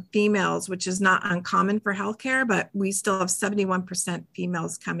preponderance of females, which is not uncommon for healthcare, but we still have 71%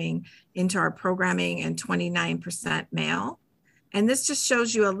 females coming into our programming and 29% male. And this just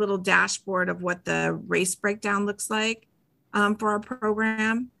shows you a little dashboard of what the race breakdown looks like for our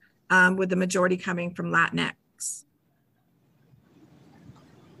program, with the majority coming from Latinx.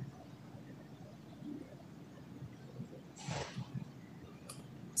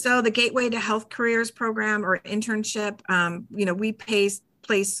 So the Gateway to Health Careers program or internship, we place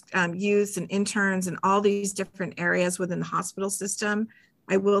youths and interns in all these different areas within the hospital system.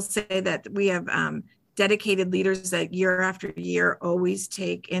 I will say that we have dedicated leaders that year after year always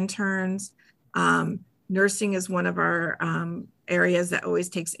take interns. Nursing is one of our areas that always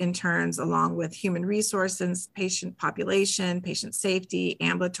takes interns, along with human resources, patient population, patient safety,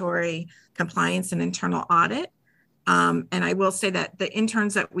 ambulatory, compliance, and internal audit. And I will say that the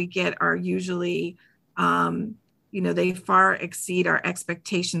interns that we get are usually, they far exceed our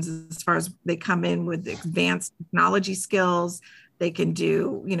expectations as far as they come in with advanced technology skills. They can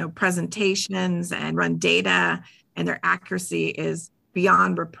do, presentations and run data, and their accuracy is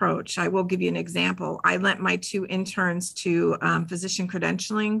beyond reproach. I will give you an example. I lent my 2 interns to physician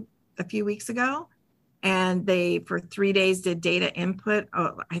credentialing a few weeks ago, and they, for 3 days, did data input.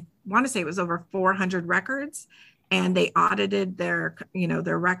 I want to say it was over 400 records. And they audited their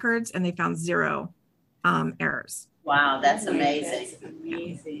records, and they found 0 errors. Wow, that's amazing. That's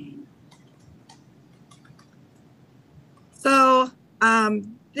amazing. So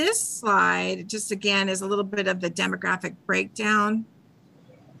this slide, just again, is a little bit of the demographic breakdown.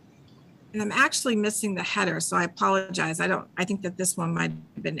 And I'm actually missing the header, so I apologize. I think that this one might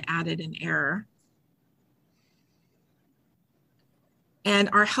have been added in error.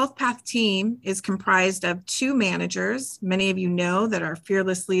 And our Health Path team is comprised of 2 managers. Many of you know that our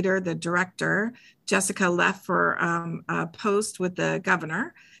fearless leader, the director, Jessica, left for a post with the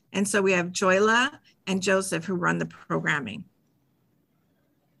governor. And so we have Joyla and Joseph who run the programming.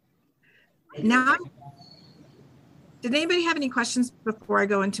 Now, did anybody have any questions before I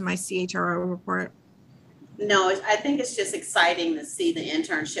go into my CHRO report? No, I think it's just exciting to see the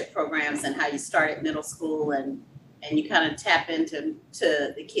internship programs and how you start at middle school and you kind of tap into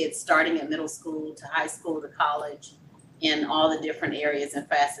the kids starting at middle school to high school to college in all the different areas and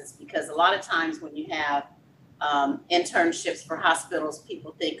facets. Because a lot of times when you have internships for hospitals,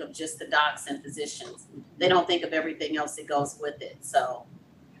 people think of just the docs and physicians. They don't think of everything else that goes with it. So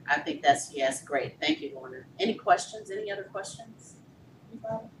I think that's great. Thank you, Lorna. Any questions? Any other questions?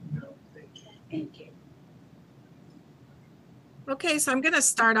 No, Thank you. Okay, so I'm going to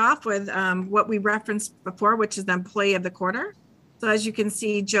start off with what we referenced before, which is the employee of the quarter. So as you can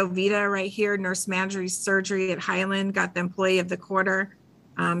see, Jovita right here, nurse manager surgery at Highland, got the employee of the quarter.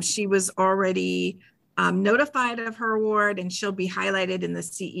 She was already notified of her award, and she'll be highlighted in the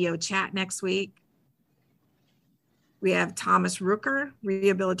CEO chat next week. We have Thomas Rooker,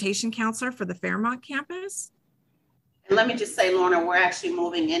 rehabilitation counselor for the Fairmont campus. And let me just say, Lorna, we're actually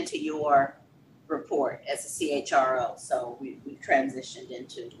moving into your report as a CHRO. So we transitioned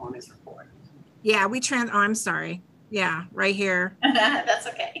into Lorna's report. Yeah, I'm sorry. Yeah, right here. That's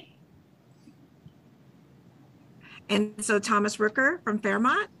okay. And so Thomas Rooker from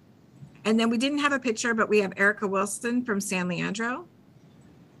Fairmont. And then we didn't have a picture, but we have Erica Wilson from San Leandro.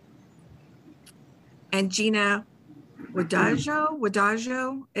 And Gina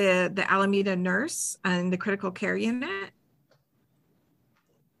Wadajo, the Alameda nurse and the critical care unit.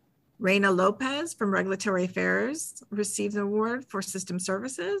 Reina Lopez from Regulatory Affairs received an award for system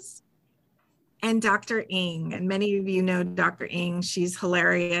services. And Dr. Ng, and many of you know Dr. Ng, she's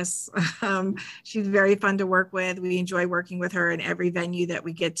hilarious. She's very fun to work with. We enjoy working with her in every venue that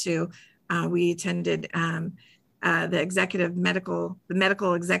we get to. We attended the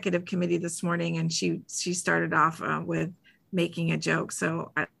medical executive committee this morning, and she started off with making a joke.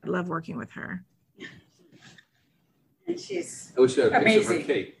 So I love working with her. And she's I wish I had a picture of her Amazing.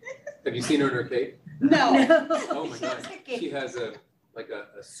 cape. Have you seen her in her cape? no. Oh my God. She has a like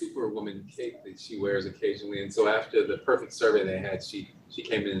a superwoman cape that she wears occasionally. And so after the perfect survey they had, she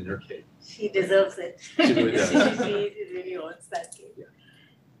came in her cape. She deserves it. She really does. She really owns that cape. Yeah.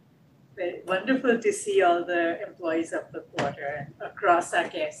 But wonderful to see all the employees of the quarter across our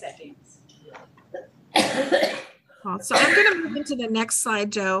care settings. So I'm going to move into the next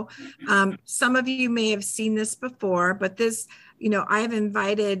slide, Joe. Some of you may have seen this before, but this, I've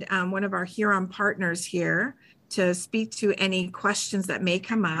invited one of our Huron partners here to speak to any questions that may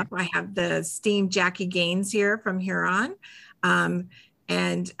come up. I have the esteemed Jackie Gaines here from Huron. And,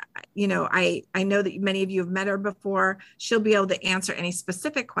 I know that many of you have met her before. She'll be able to answer any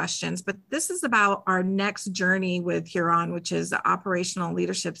specific questions, but this is about our next journey with Huron, which is the Operational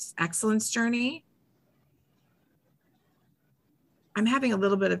Leadership Excellence Journey. I'm having a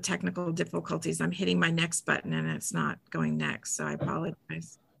little bit of technical difficulties. I'm hitting my next button and it's not going next, so I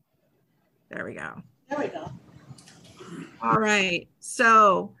apologize. There we go. There we go. All right,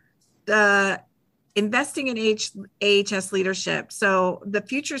 so the investing in AHS leadership. So the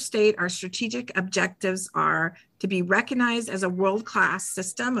future state, our strategic objectives are to be recognized as a world-class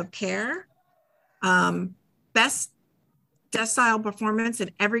system of care, best decile performance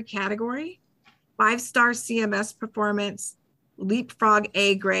in every category, 5-star CMS performance, leapfrog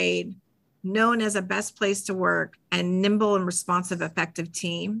A grade, known as a best place to work, and nimble and responsive effective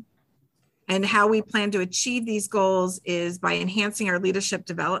team. And how we plan to achieve these goals is by enhancing our leadership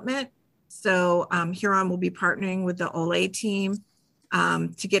development. So Huron will be partnering with the OLE team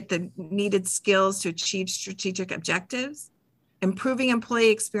to get the needed skills to achieve strategic objectives, improving employee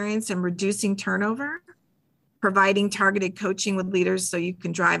experience and reducing turnover, providing targeted coaching with leaders so you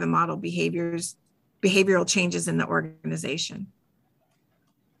can drive and model behavioral changes in the organization.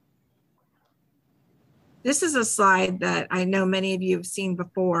 This is a slide that I know many of you have seen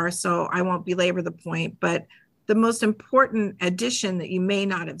before, so I won't belabor the point, but the most important addition that you may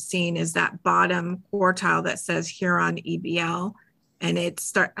not have seen is that bottom quartile that says Huron EBL, and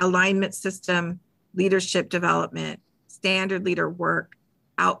it's alignment system, leadership development, standard leader work,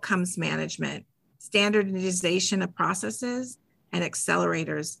 outcomes management, standardization of processes, and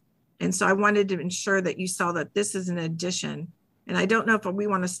accelerators. And so I wanted to ensure that you saw that this is an addition. And I don't know if we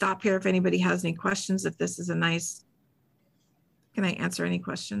want to stop here if anybody has any questions, if this is a nice, can I answer any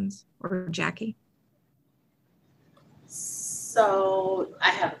questions? Or Jackie? So I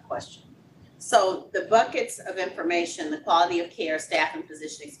have a question. So the buckets of information, the quality of care, staff and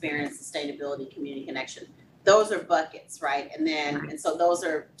physician experience, sustainability, community connection, those are buckets, right? And so those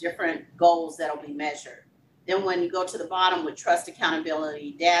are different goals that'll be measured. Then when you go to the bottom with trust,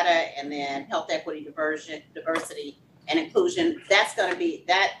 accountability, data, and then health, equity, diversity, and inclusion, that's going to be,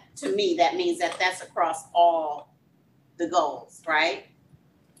 that to me, that means that that's across all the goals, right?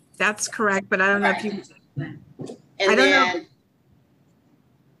 That's correct, but I don't know if you, And then,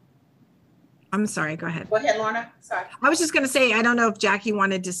 I'm sorry, go ahead. Go ahead, Lorna, sorry. I was just going to say, I don't know if Jackie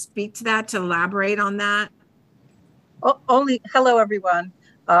wanted to speak to that, to elaborate on that. Hello, everyone.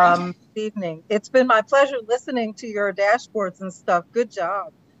 Good evening. It's been my pleasure listening to your dashboards and stuff. Good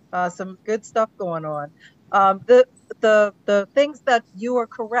job. Some good stuff going on. The things that you are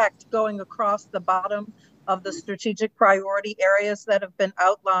correct going across the bottom of the strategic priority areas that have been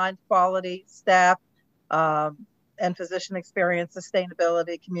outlined: quality, staff, and physician experience,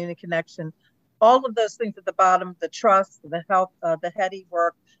 sustainability, community connection. All of those things at the bottom, the trust, the health, the heady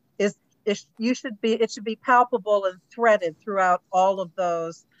work, it should be palpable and threaded throughout all of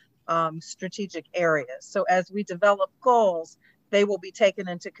those strategic areas. So as we develop goals, they will be taken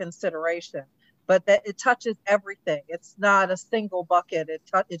into consideration. But that it touches everything. It's not a single bucket.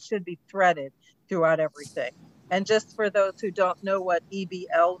 It should be threaded throughout everything. And just for those who don't know what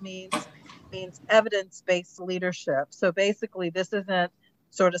EBL means evidence-based leadership. So basically, this isn't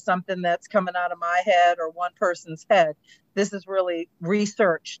sort of something that's coming out of my head or one person's head. This is really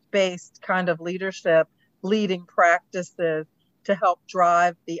research-based kind of leadership, leading practices to help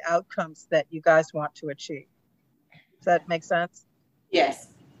drive the outcomes that you guys want to achieve. Does that make sense? Yes.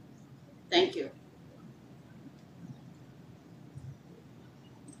 Thank you.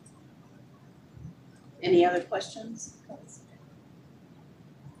 Any other questions?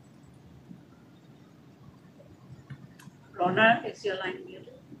 Rona, is your line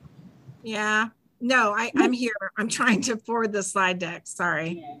muted? Yeah, no, I'm here. I'm trying to forward the slide deck.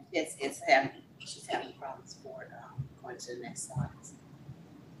 Sorry. Yeah, she's having problems for going to the next slide.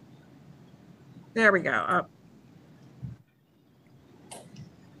 There we go. Oh.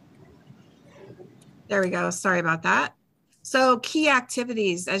 There we go. Sorry about that. So key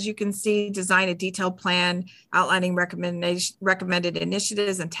activities, as you can see, design a detailed plan outlining recommended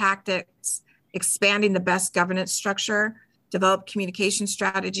initiatives and tactics, expanding the best governance structure, develop communication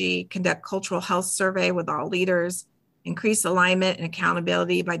strategy, conduct cultural health survey with all leaders, increase alignment and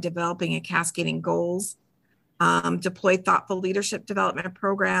accountability by developing and cascading goals, deploy thoughtful leadership development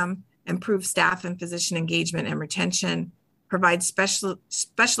program, improve staff and physician engagement and retention, provide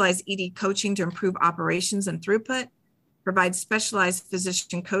specialized ED coaching to improve operations and throughput, provide specialized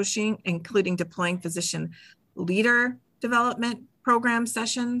physician coaching, including deploying physician leader development program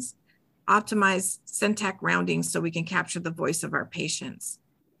sessions, optimize Centec rounding so we can capture the voice of our patients,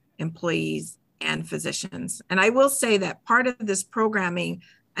 employees, and physicians. And I will say that part of this programming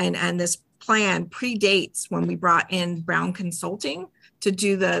and this plan predates when we brought in Brown Consulting to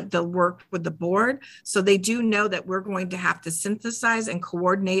do the work with the board. So they do know that we're going to have to synthesize and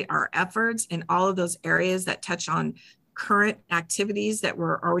coordinate our efforts in all of those areas that touch on current activities that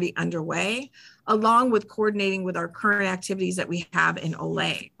were already underway, along with coordinating with our current activities that we have in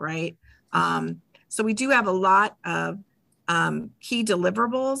Olay, right? So we do have a lot of key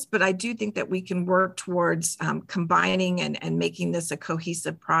deliverables, but I do think that we can work towards combining and making this a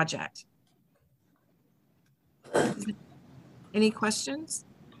cohesive project. Any questions?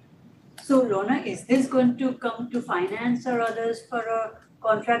 So Lorna, is this going to come to finance or others for a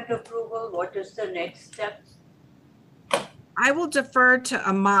contract approval? What is the next step? I will defer to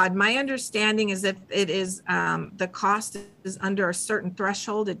Ahmad. My understanding is if it is the cost is under a certain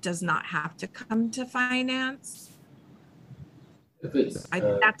threshold, it does not have to come to finance. If it's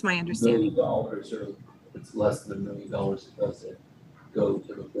that's my understanding. $1 million, or if it's less than $1 million, it doesn't go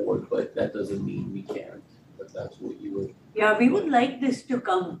to the board, but that doesn't mean we can't. But that's what you would. Yeah, we would like this to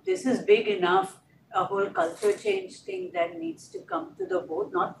come. This is big enough, a whole culture change thing that needs to come to the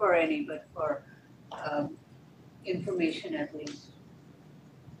board, not for any, but for information at least.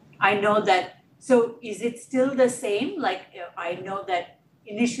 I know that, so is it still the same? Like, I know that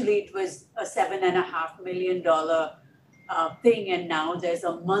initially it was a $7.5 million thing, and now there's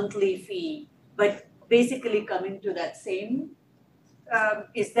a monthly fee, but basically coming to that same,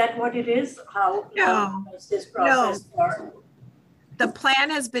 is that what it is? How long does this process start? The plan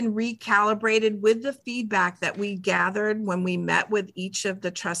has been recalibrated with the feedback that we gathered when we met with each of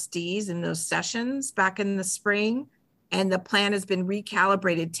the trustees in those sessions back in the spring. And the plan has been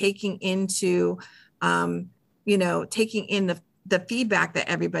recalibrated, taking into, taking in the feedback that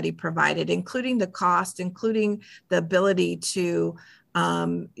everybody provided, including the cost, including the ability to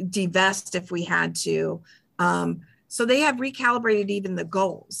divest if we had to. So they have recalibrated even the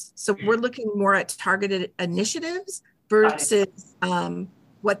goals. So we're looking more at targeted initiatives versus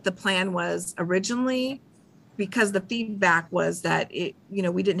what the plan was originally, because the feedback was that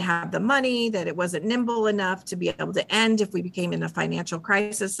we didn't have the money, that it wasn't nimble enough to be able to end if we became in a financial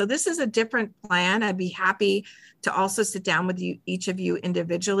crisis. So this is a different plan. I'd be happy to also sit down with you, each of you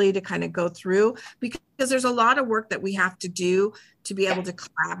individually, to kind of go through, because there's a lot of work that we have to do to be able to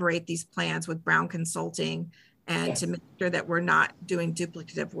collaborate these plans with Brown Consulting and to make sure that we're not doing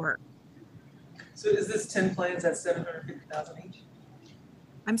duplicative work. So is this 10 plans at $750,000 each?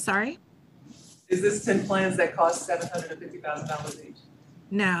 I'm sorry? Is this 10 plans that cost $750,000 each?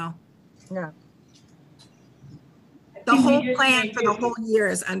 No. No. The whole plan for the whole year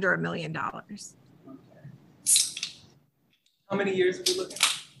is under $1 million. How many years are we looking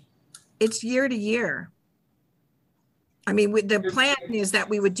at? It's year to year. I mean, the plan is that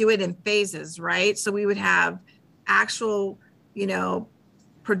we would do it in phases, right? So we would have actual,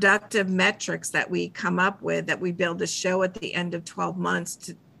 productive metrics that we come up with that we build to show at the end of 12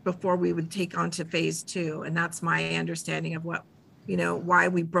 months before we would take on to phase 2. And that's my understanding of what, why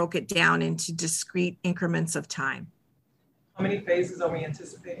we broke it down into discrete increments of time. How many phases are we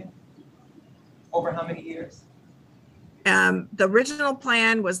anticipating? Over how many years? The original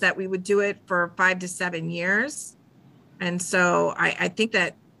plan was that we would do it for 5 to 7 years. And so I think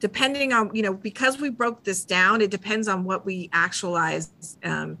that depending on, because we broke this down, it depends on what we actualize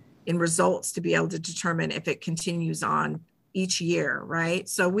in results to be able to determine if it continues on each year, right?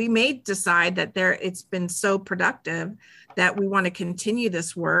 So we may decide that it's been so productive that we want to continue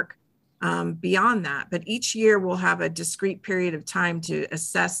this work beyond that. But each year we'll have a discrete period of time to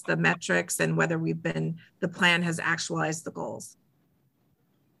assess the metrics and whether the plan has actualized the goals.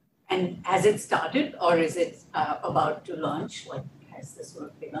 And has it started, or is it about to launch? Like, has this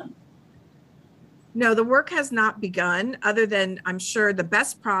work begun? No, the work has not begun, other than I'm sure the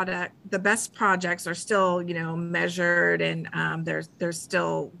best projects are still, measured, and there's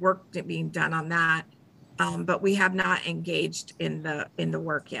still work being done on that. But we have not engaged in the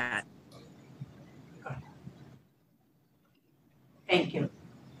work yet. Thank you.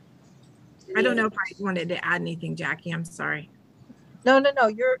 I don't know if I wanted to add anything, Jackie. I'm sorry. No,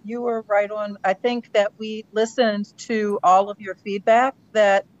 you were right on. I think that we listened to all of your feedback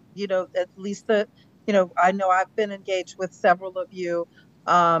that, at least I know I've been engaged with several of you,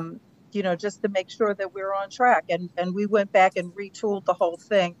 um, just to make sure that we're on track. And we went back and retooled the whole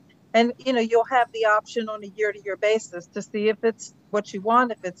thing. And, you'll have the option on a year-to-year basis to see if it's what you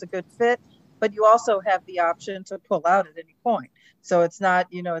want, if it's a good fit, but you also have the option to pull out at any point. So it's not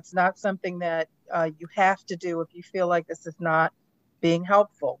something that you have to do if you feel like this is not being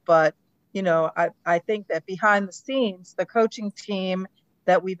helpful. But, I think that behind the scenes, the coaching team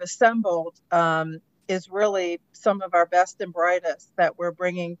that we've assembled is really some of our best and brightest that we're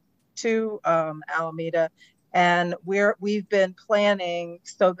bringing to Alameda. And we've been planning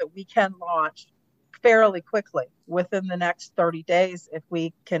so that we can launch fairly quickly within the next 30 days if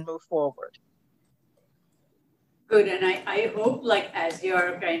we can move forward. Good, and I hope as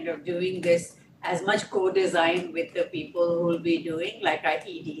you're kind of doing this, as much co-design with the people who will be doing, like our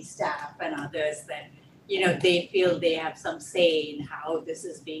ED staff and others, that, they feel they have some say in how this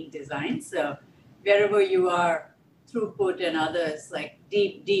is being designed. So wherever you are, throughput and others, like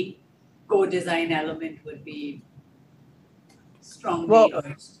deep co-design element would be strongly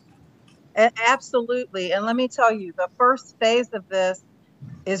urged. Absolutely. And let me tell you, the first phase of this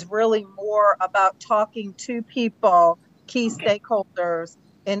is really more about talking to people, key stakeholders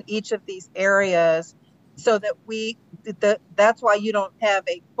in each of these areas, so that that's why you don't have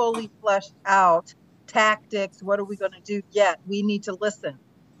a fully fleshed out tactics. What are we going to do yet? We need to listen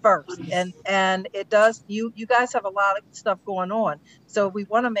first. And it does, you guys have a lot of stuff going on. So we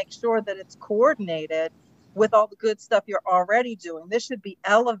want to make sure that it's coordinated with all the good stuff you're already doing. This should be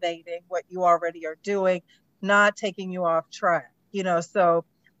elevating what you already are doing, not taking you off track. So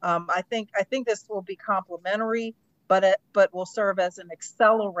I think this will be complementary, but will serve as an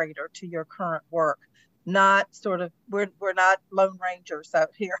accelerator to your current work. Not sort of, we're not lone rangers out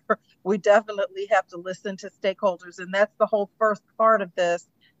here. We definitely have to listen to stakeholders, and that's the whole first part of this.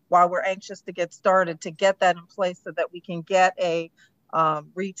 While we're anxious to get started, to get that in place so that we can get a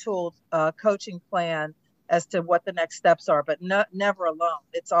retooled coaching plan as to what the next steps are, but never alone.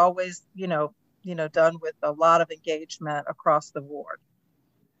 It's always, done with a lot of engagement across the board.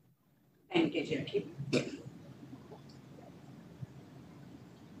 Thank you, Jackie.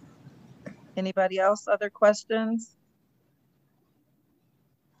 Anybody else? Other questions?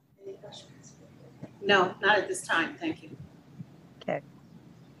 Any questions? No, not at this time. Thank you. Okay.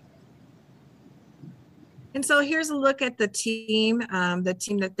 And so here's a look at the team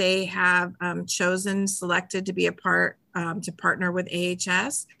that they have selected to be a part, to partner with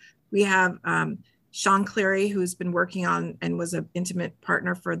AHS. We have Sean Cleary, who's been working on and was an intimate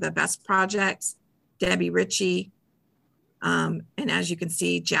partner for the BEST projects, Debbie Ritchie, and as you can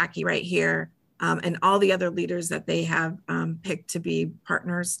see, Jackie right here, and all the other leaders that they have picked to be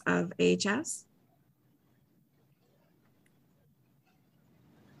partners of AHS.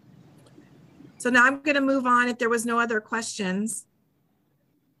 So now I'm going to move on if there was no other questions.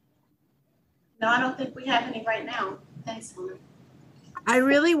 No, I don't think we have any right now. Thanks, Luna. I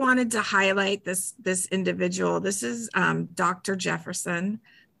really wanted to highlight this individual. This is Dr. Jefferson.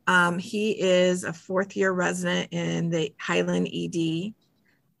 He is a fourth-year resident in the Highland ED.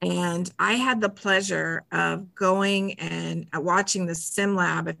 And I had the pleasure of going and watching the sim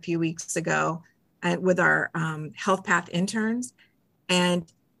lab a few weeks ago with our health path interns.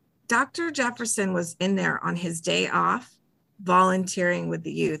 And Dr. Jefferson was in there on his day off, volunteering with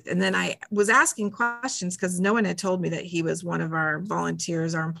the youth. And then I was asking questions because no one had told me that he was one of our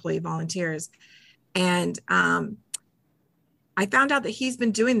volunteers, our employee volunteers. And I found out that he's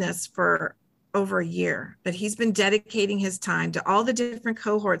been doing this for over a year, that he's been dedicating his time to all the different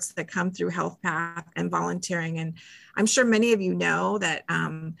cohorts that come through Health Path and volunteering. And I'm sure many of you know that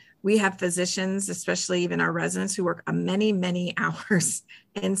we have physicians, especially even our residents, who work many, many hours.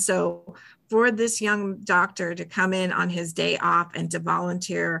 And so for this young doctor to come in on his day off and to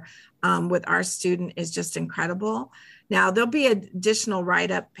volunteer with our student is just incredible. Now, there'll be additional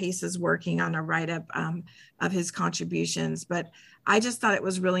write-up pieces working on a write-up of his contributions, but I just thought it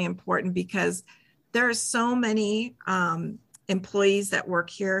was really important because there are so many employees that work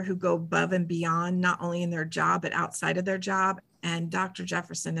here who go above and beyond, not only in their job, but outside of their job. And Dr.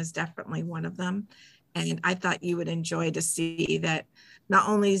 Jefferson is definitely one of them. And I thought you would enjoy to see that not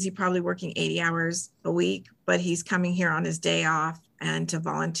only is he probably working 80 hours a week, but he's coming here on his day off and to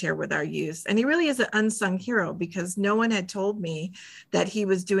volunteer with our youth. And he really is an unsung hero because no one had told me that he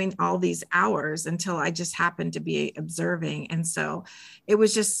was doing all these hours until I just happened to be observing. And so it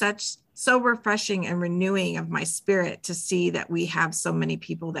was just so refreshing and renewing of my spirit to see that we have so many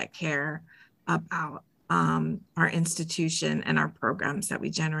people that care about our institution and our programs that we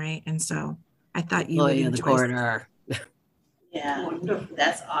generate. And so I thought you would Employee of the enjoy. corridor. Yeah,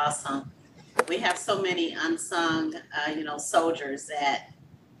 that's awesome. We have so many unsung, soldiers that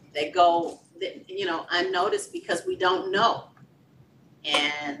go, unnoticed because we don't know.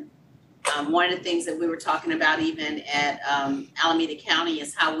 And one of the things that we were talking about even at Alameda County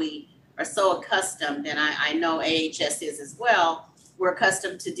is how we are so accustomed, and I know AHS is as well, we're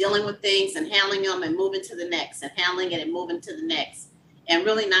accustomed to dealing with things and handling them and moving to the next and handling it and moving to the next, and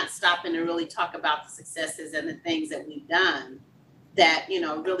really not stopping to really talk about the successes and the things that we've done that,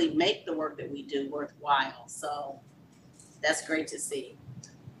 really make the work that we do worthwhile. So that's great to see.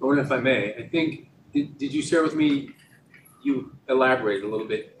 Lorna, if I may, I think, did you share with me, you elaborated a little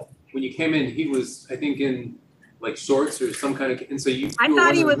bit. When you came in, he was, I think, in like shorts or some kind of, and so I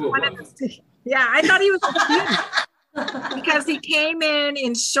thought he was one of the, yeah, I thought he was a student because he came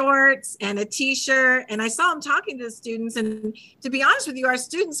in shorts and a t-shirt, and I saw him talking to the students. And to be honest with you, our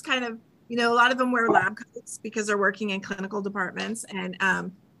students kind of, a lot of them wear lab coats because they're working in clinical departments. And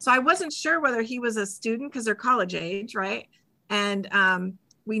so I wasn't sure whether he was a student because they're college age, right? And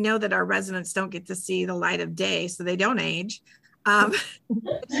we know that our residents don't get to see the light of day, so they don't age. He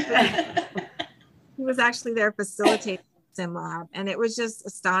was actually there facilitating the sim lab, and it was just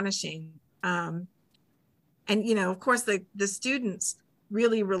astonishing. And of course, the students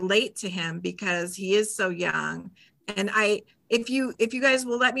really relate to him because he is so young. And if you guys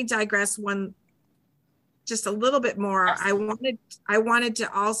will let me digress just a little bit more, I wanted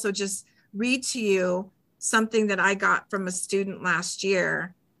to also just read to you something that I got from a student last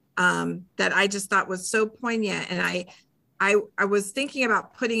year that I just thought was so poignant. And I was thinking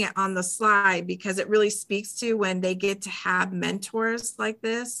about putting it on the slide because it really speaks to when they get to have mentors like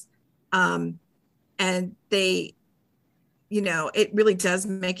this. And they, it really does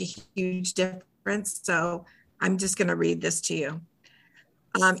make a huge difference. So I'm just going to read this to you.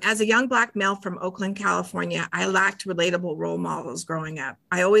 As a young Black male from Oakland, California, I lacked relatable role models growing up.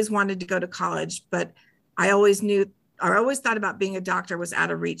 I always wanted to go to college, but I always thought about being a doctor was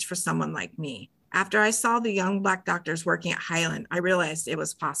out of reach for someone like me. After I saw the young Black doctors working at Highland, I realized it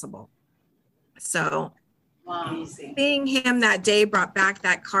was possible. So seeing him that day brought back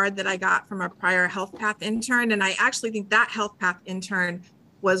that card that I got from a prior Health Path intern. And I actually think that Health Path intern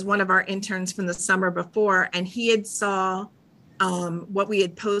was one of our interns from the summer before. And he had saw what we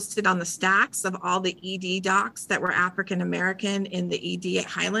had posted on the stacks of all the ED docs that were African-American in the ED at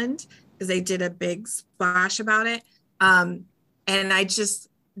Highland, because they did a big splash about it. And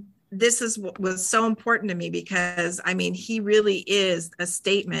this is what was so important to me because he really is a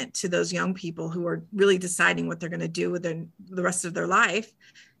statement to those young people who are really deciding what they're going to do with the rest of their life.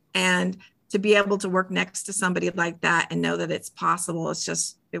 And to be able to work next to somebody like that and know that it's possible,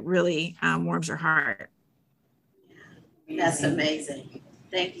 it really warms your heart. That's amazing.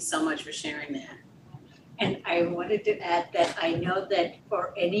 Thank you so much for sharing that. And I wanted to add that I know that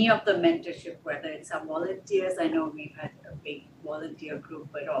for any of the mentorship, whether it's our volunteers, I know we've had a big volunteer group,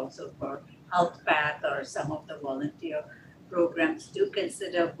 but also for Health Path or some of the volunteer programs, do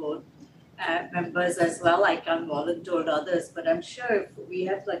consider both members as well. I can't volunteer others, but I'm sure if we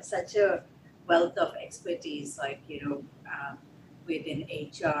have such a wealth of expertise, within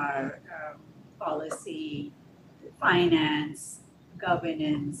HR, policy, finance,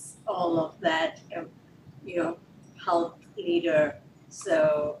 governance, all of that, health leader.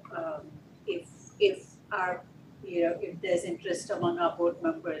 So if there's interest among our board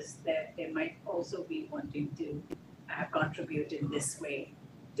members, that they might also be wanting to contribute in this way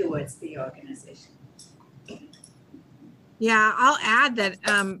towards the organization. Yeah, I'll add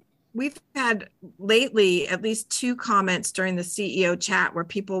that we've had lately at least 2 comments during the CEO chat where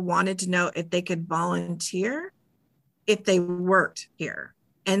people wanted to know if they could volunteer if they worked here.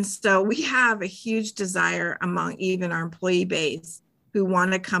 And so we have a huge desire among even our employee base who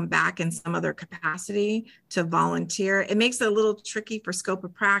want to come back in some other capacity to volunteer. It makes it a little tricky for scope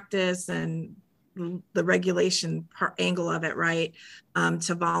of practice and the regulation angle of it, right?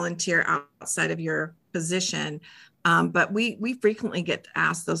 To volunteer outside of your position. But we frequently get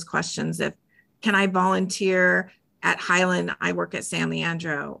asked those questions. Can I volunteer at Highland? I work at San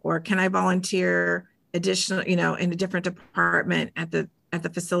Leandro, or can I volunteer additional, in a different department at the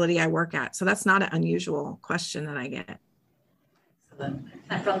facility I work at? So that's not an unusual question that I get. Excellent.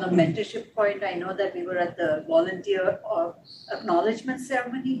 And from the mentorship point, I know that we were at the volunteer acknowledgement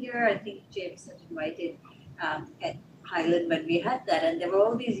ceremony here. I think James had invited at Highland when we had that, and there were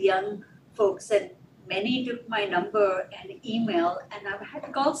all these young folks, and many took my number and email, and I've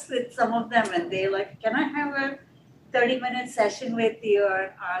had calls with some of them, and they're like, can I have a 30-minute session with you or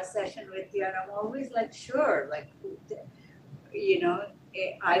an hour session with you, and I'm always like, sure, like, you know,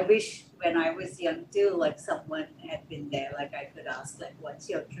 I wish when I was young too, like someone had been there, like I could ask, like, what's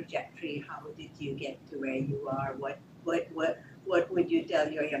your trajectory? How did you get to where you are? What would you tell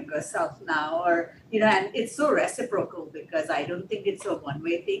your younger self now? Or, you know, and it's so reciprocal because I don't think it's a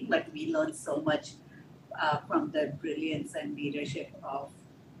one-way thing. Like we learn so much from the brilliance and leadership of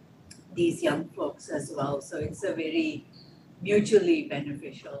these young folks as well. So it's a very mutually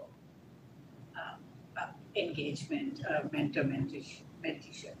beneficial engagement,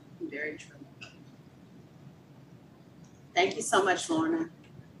 mentorship. Very true. Thank you so much, Lorna.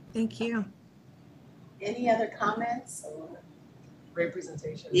 Thank you. Any other comments? Great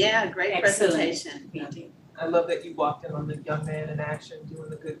presentation. Yeah, great Excellent presentation. meeting. I love that you walked in on the young man in action, doing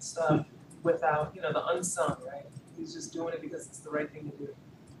the good stuff without, you know, the unsung, right? He's just doing it because it's the right thing to do.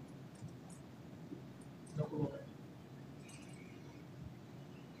 No glory.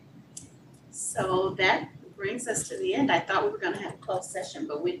 So that brings us to the end. I thought we were gonna have a closed session,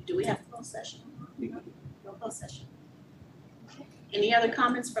 but do we have a closed session? No closed session. Okay. Any other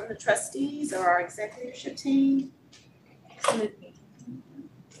comments from the trustees or our executive team? Excellent meeting.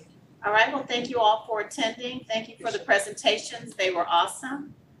 All right, well, thank you all for attending. Thank you for the presentations. They were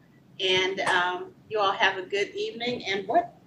awesome. And you all have a good evening. And what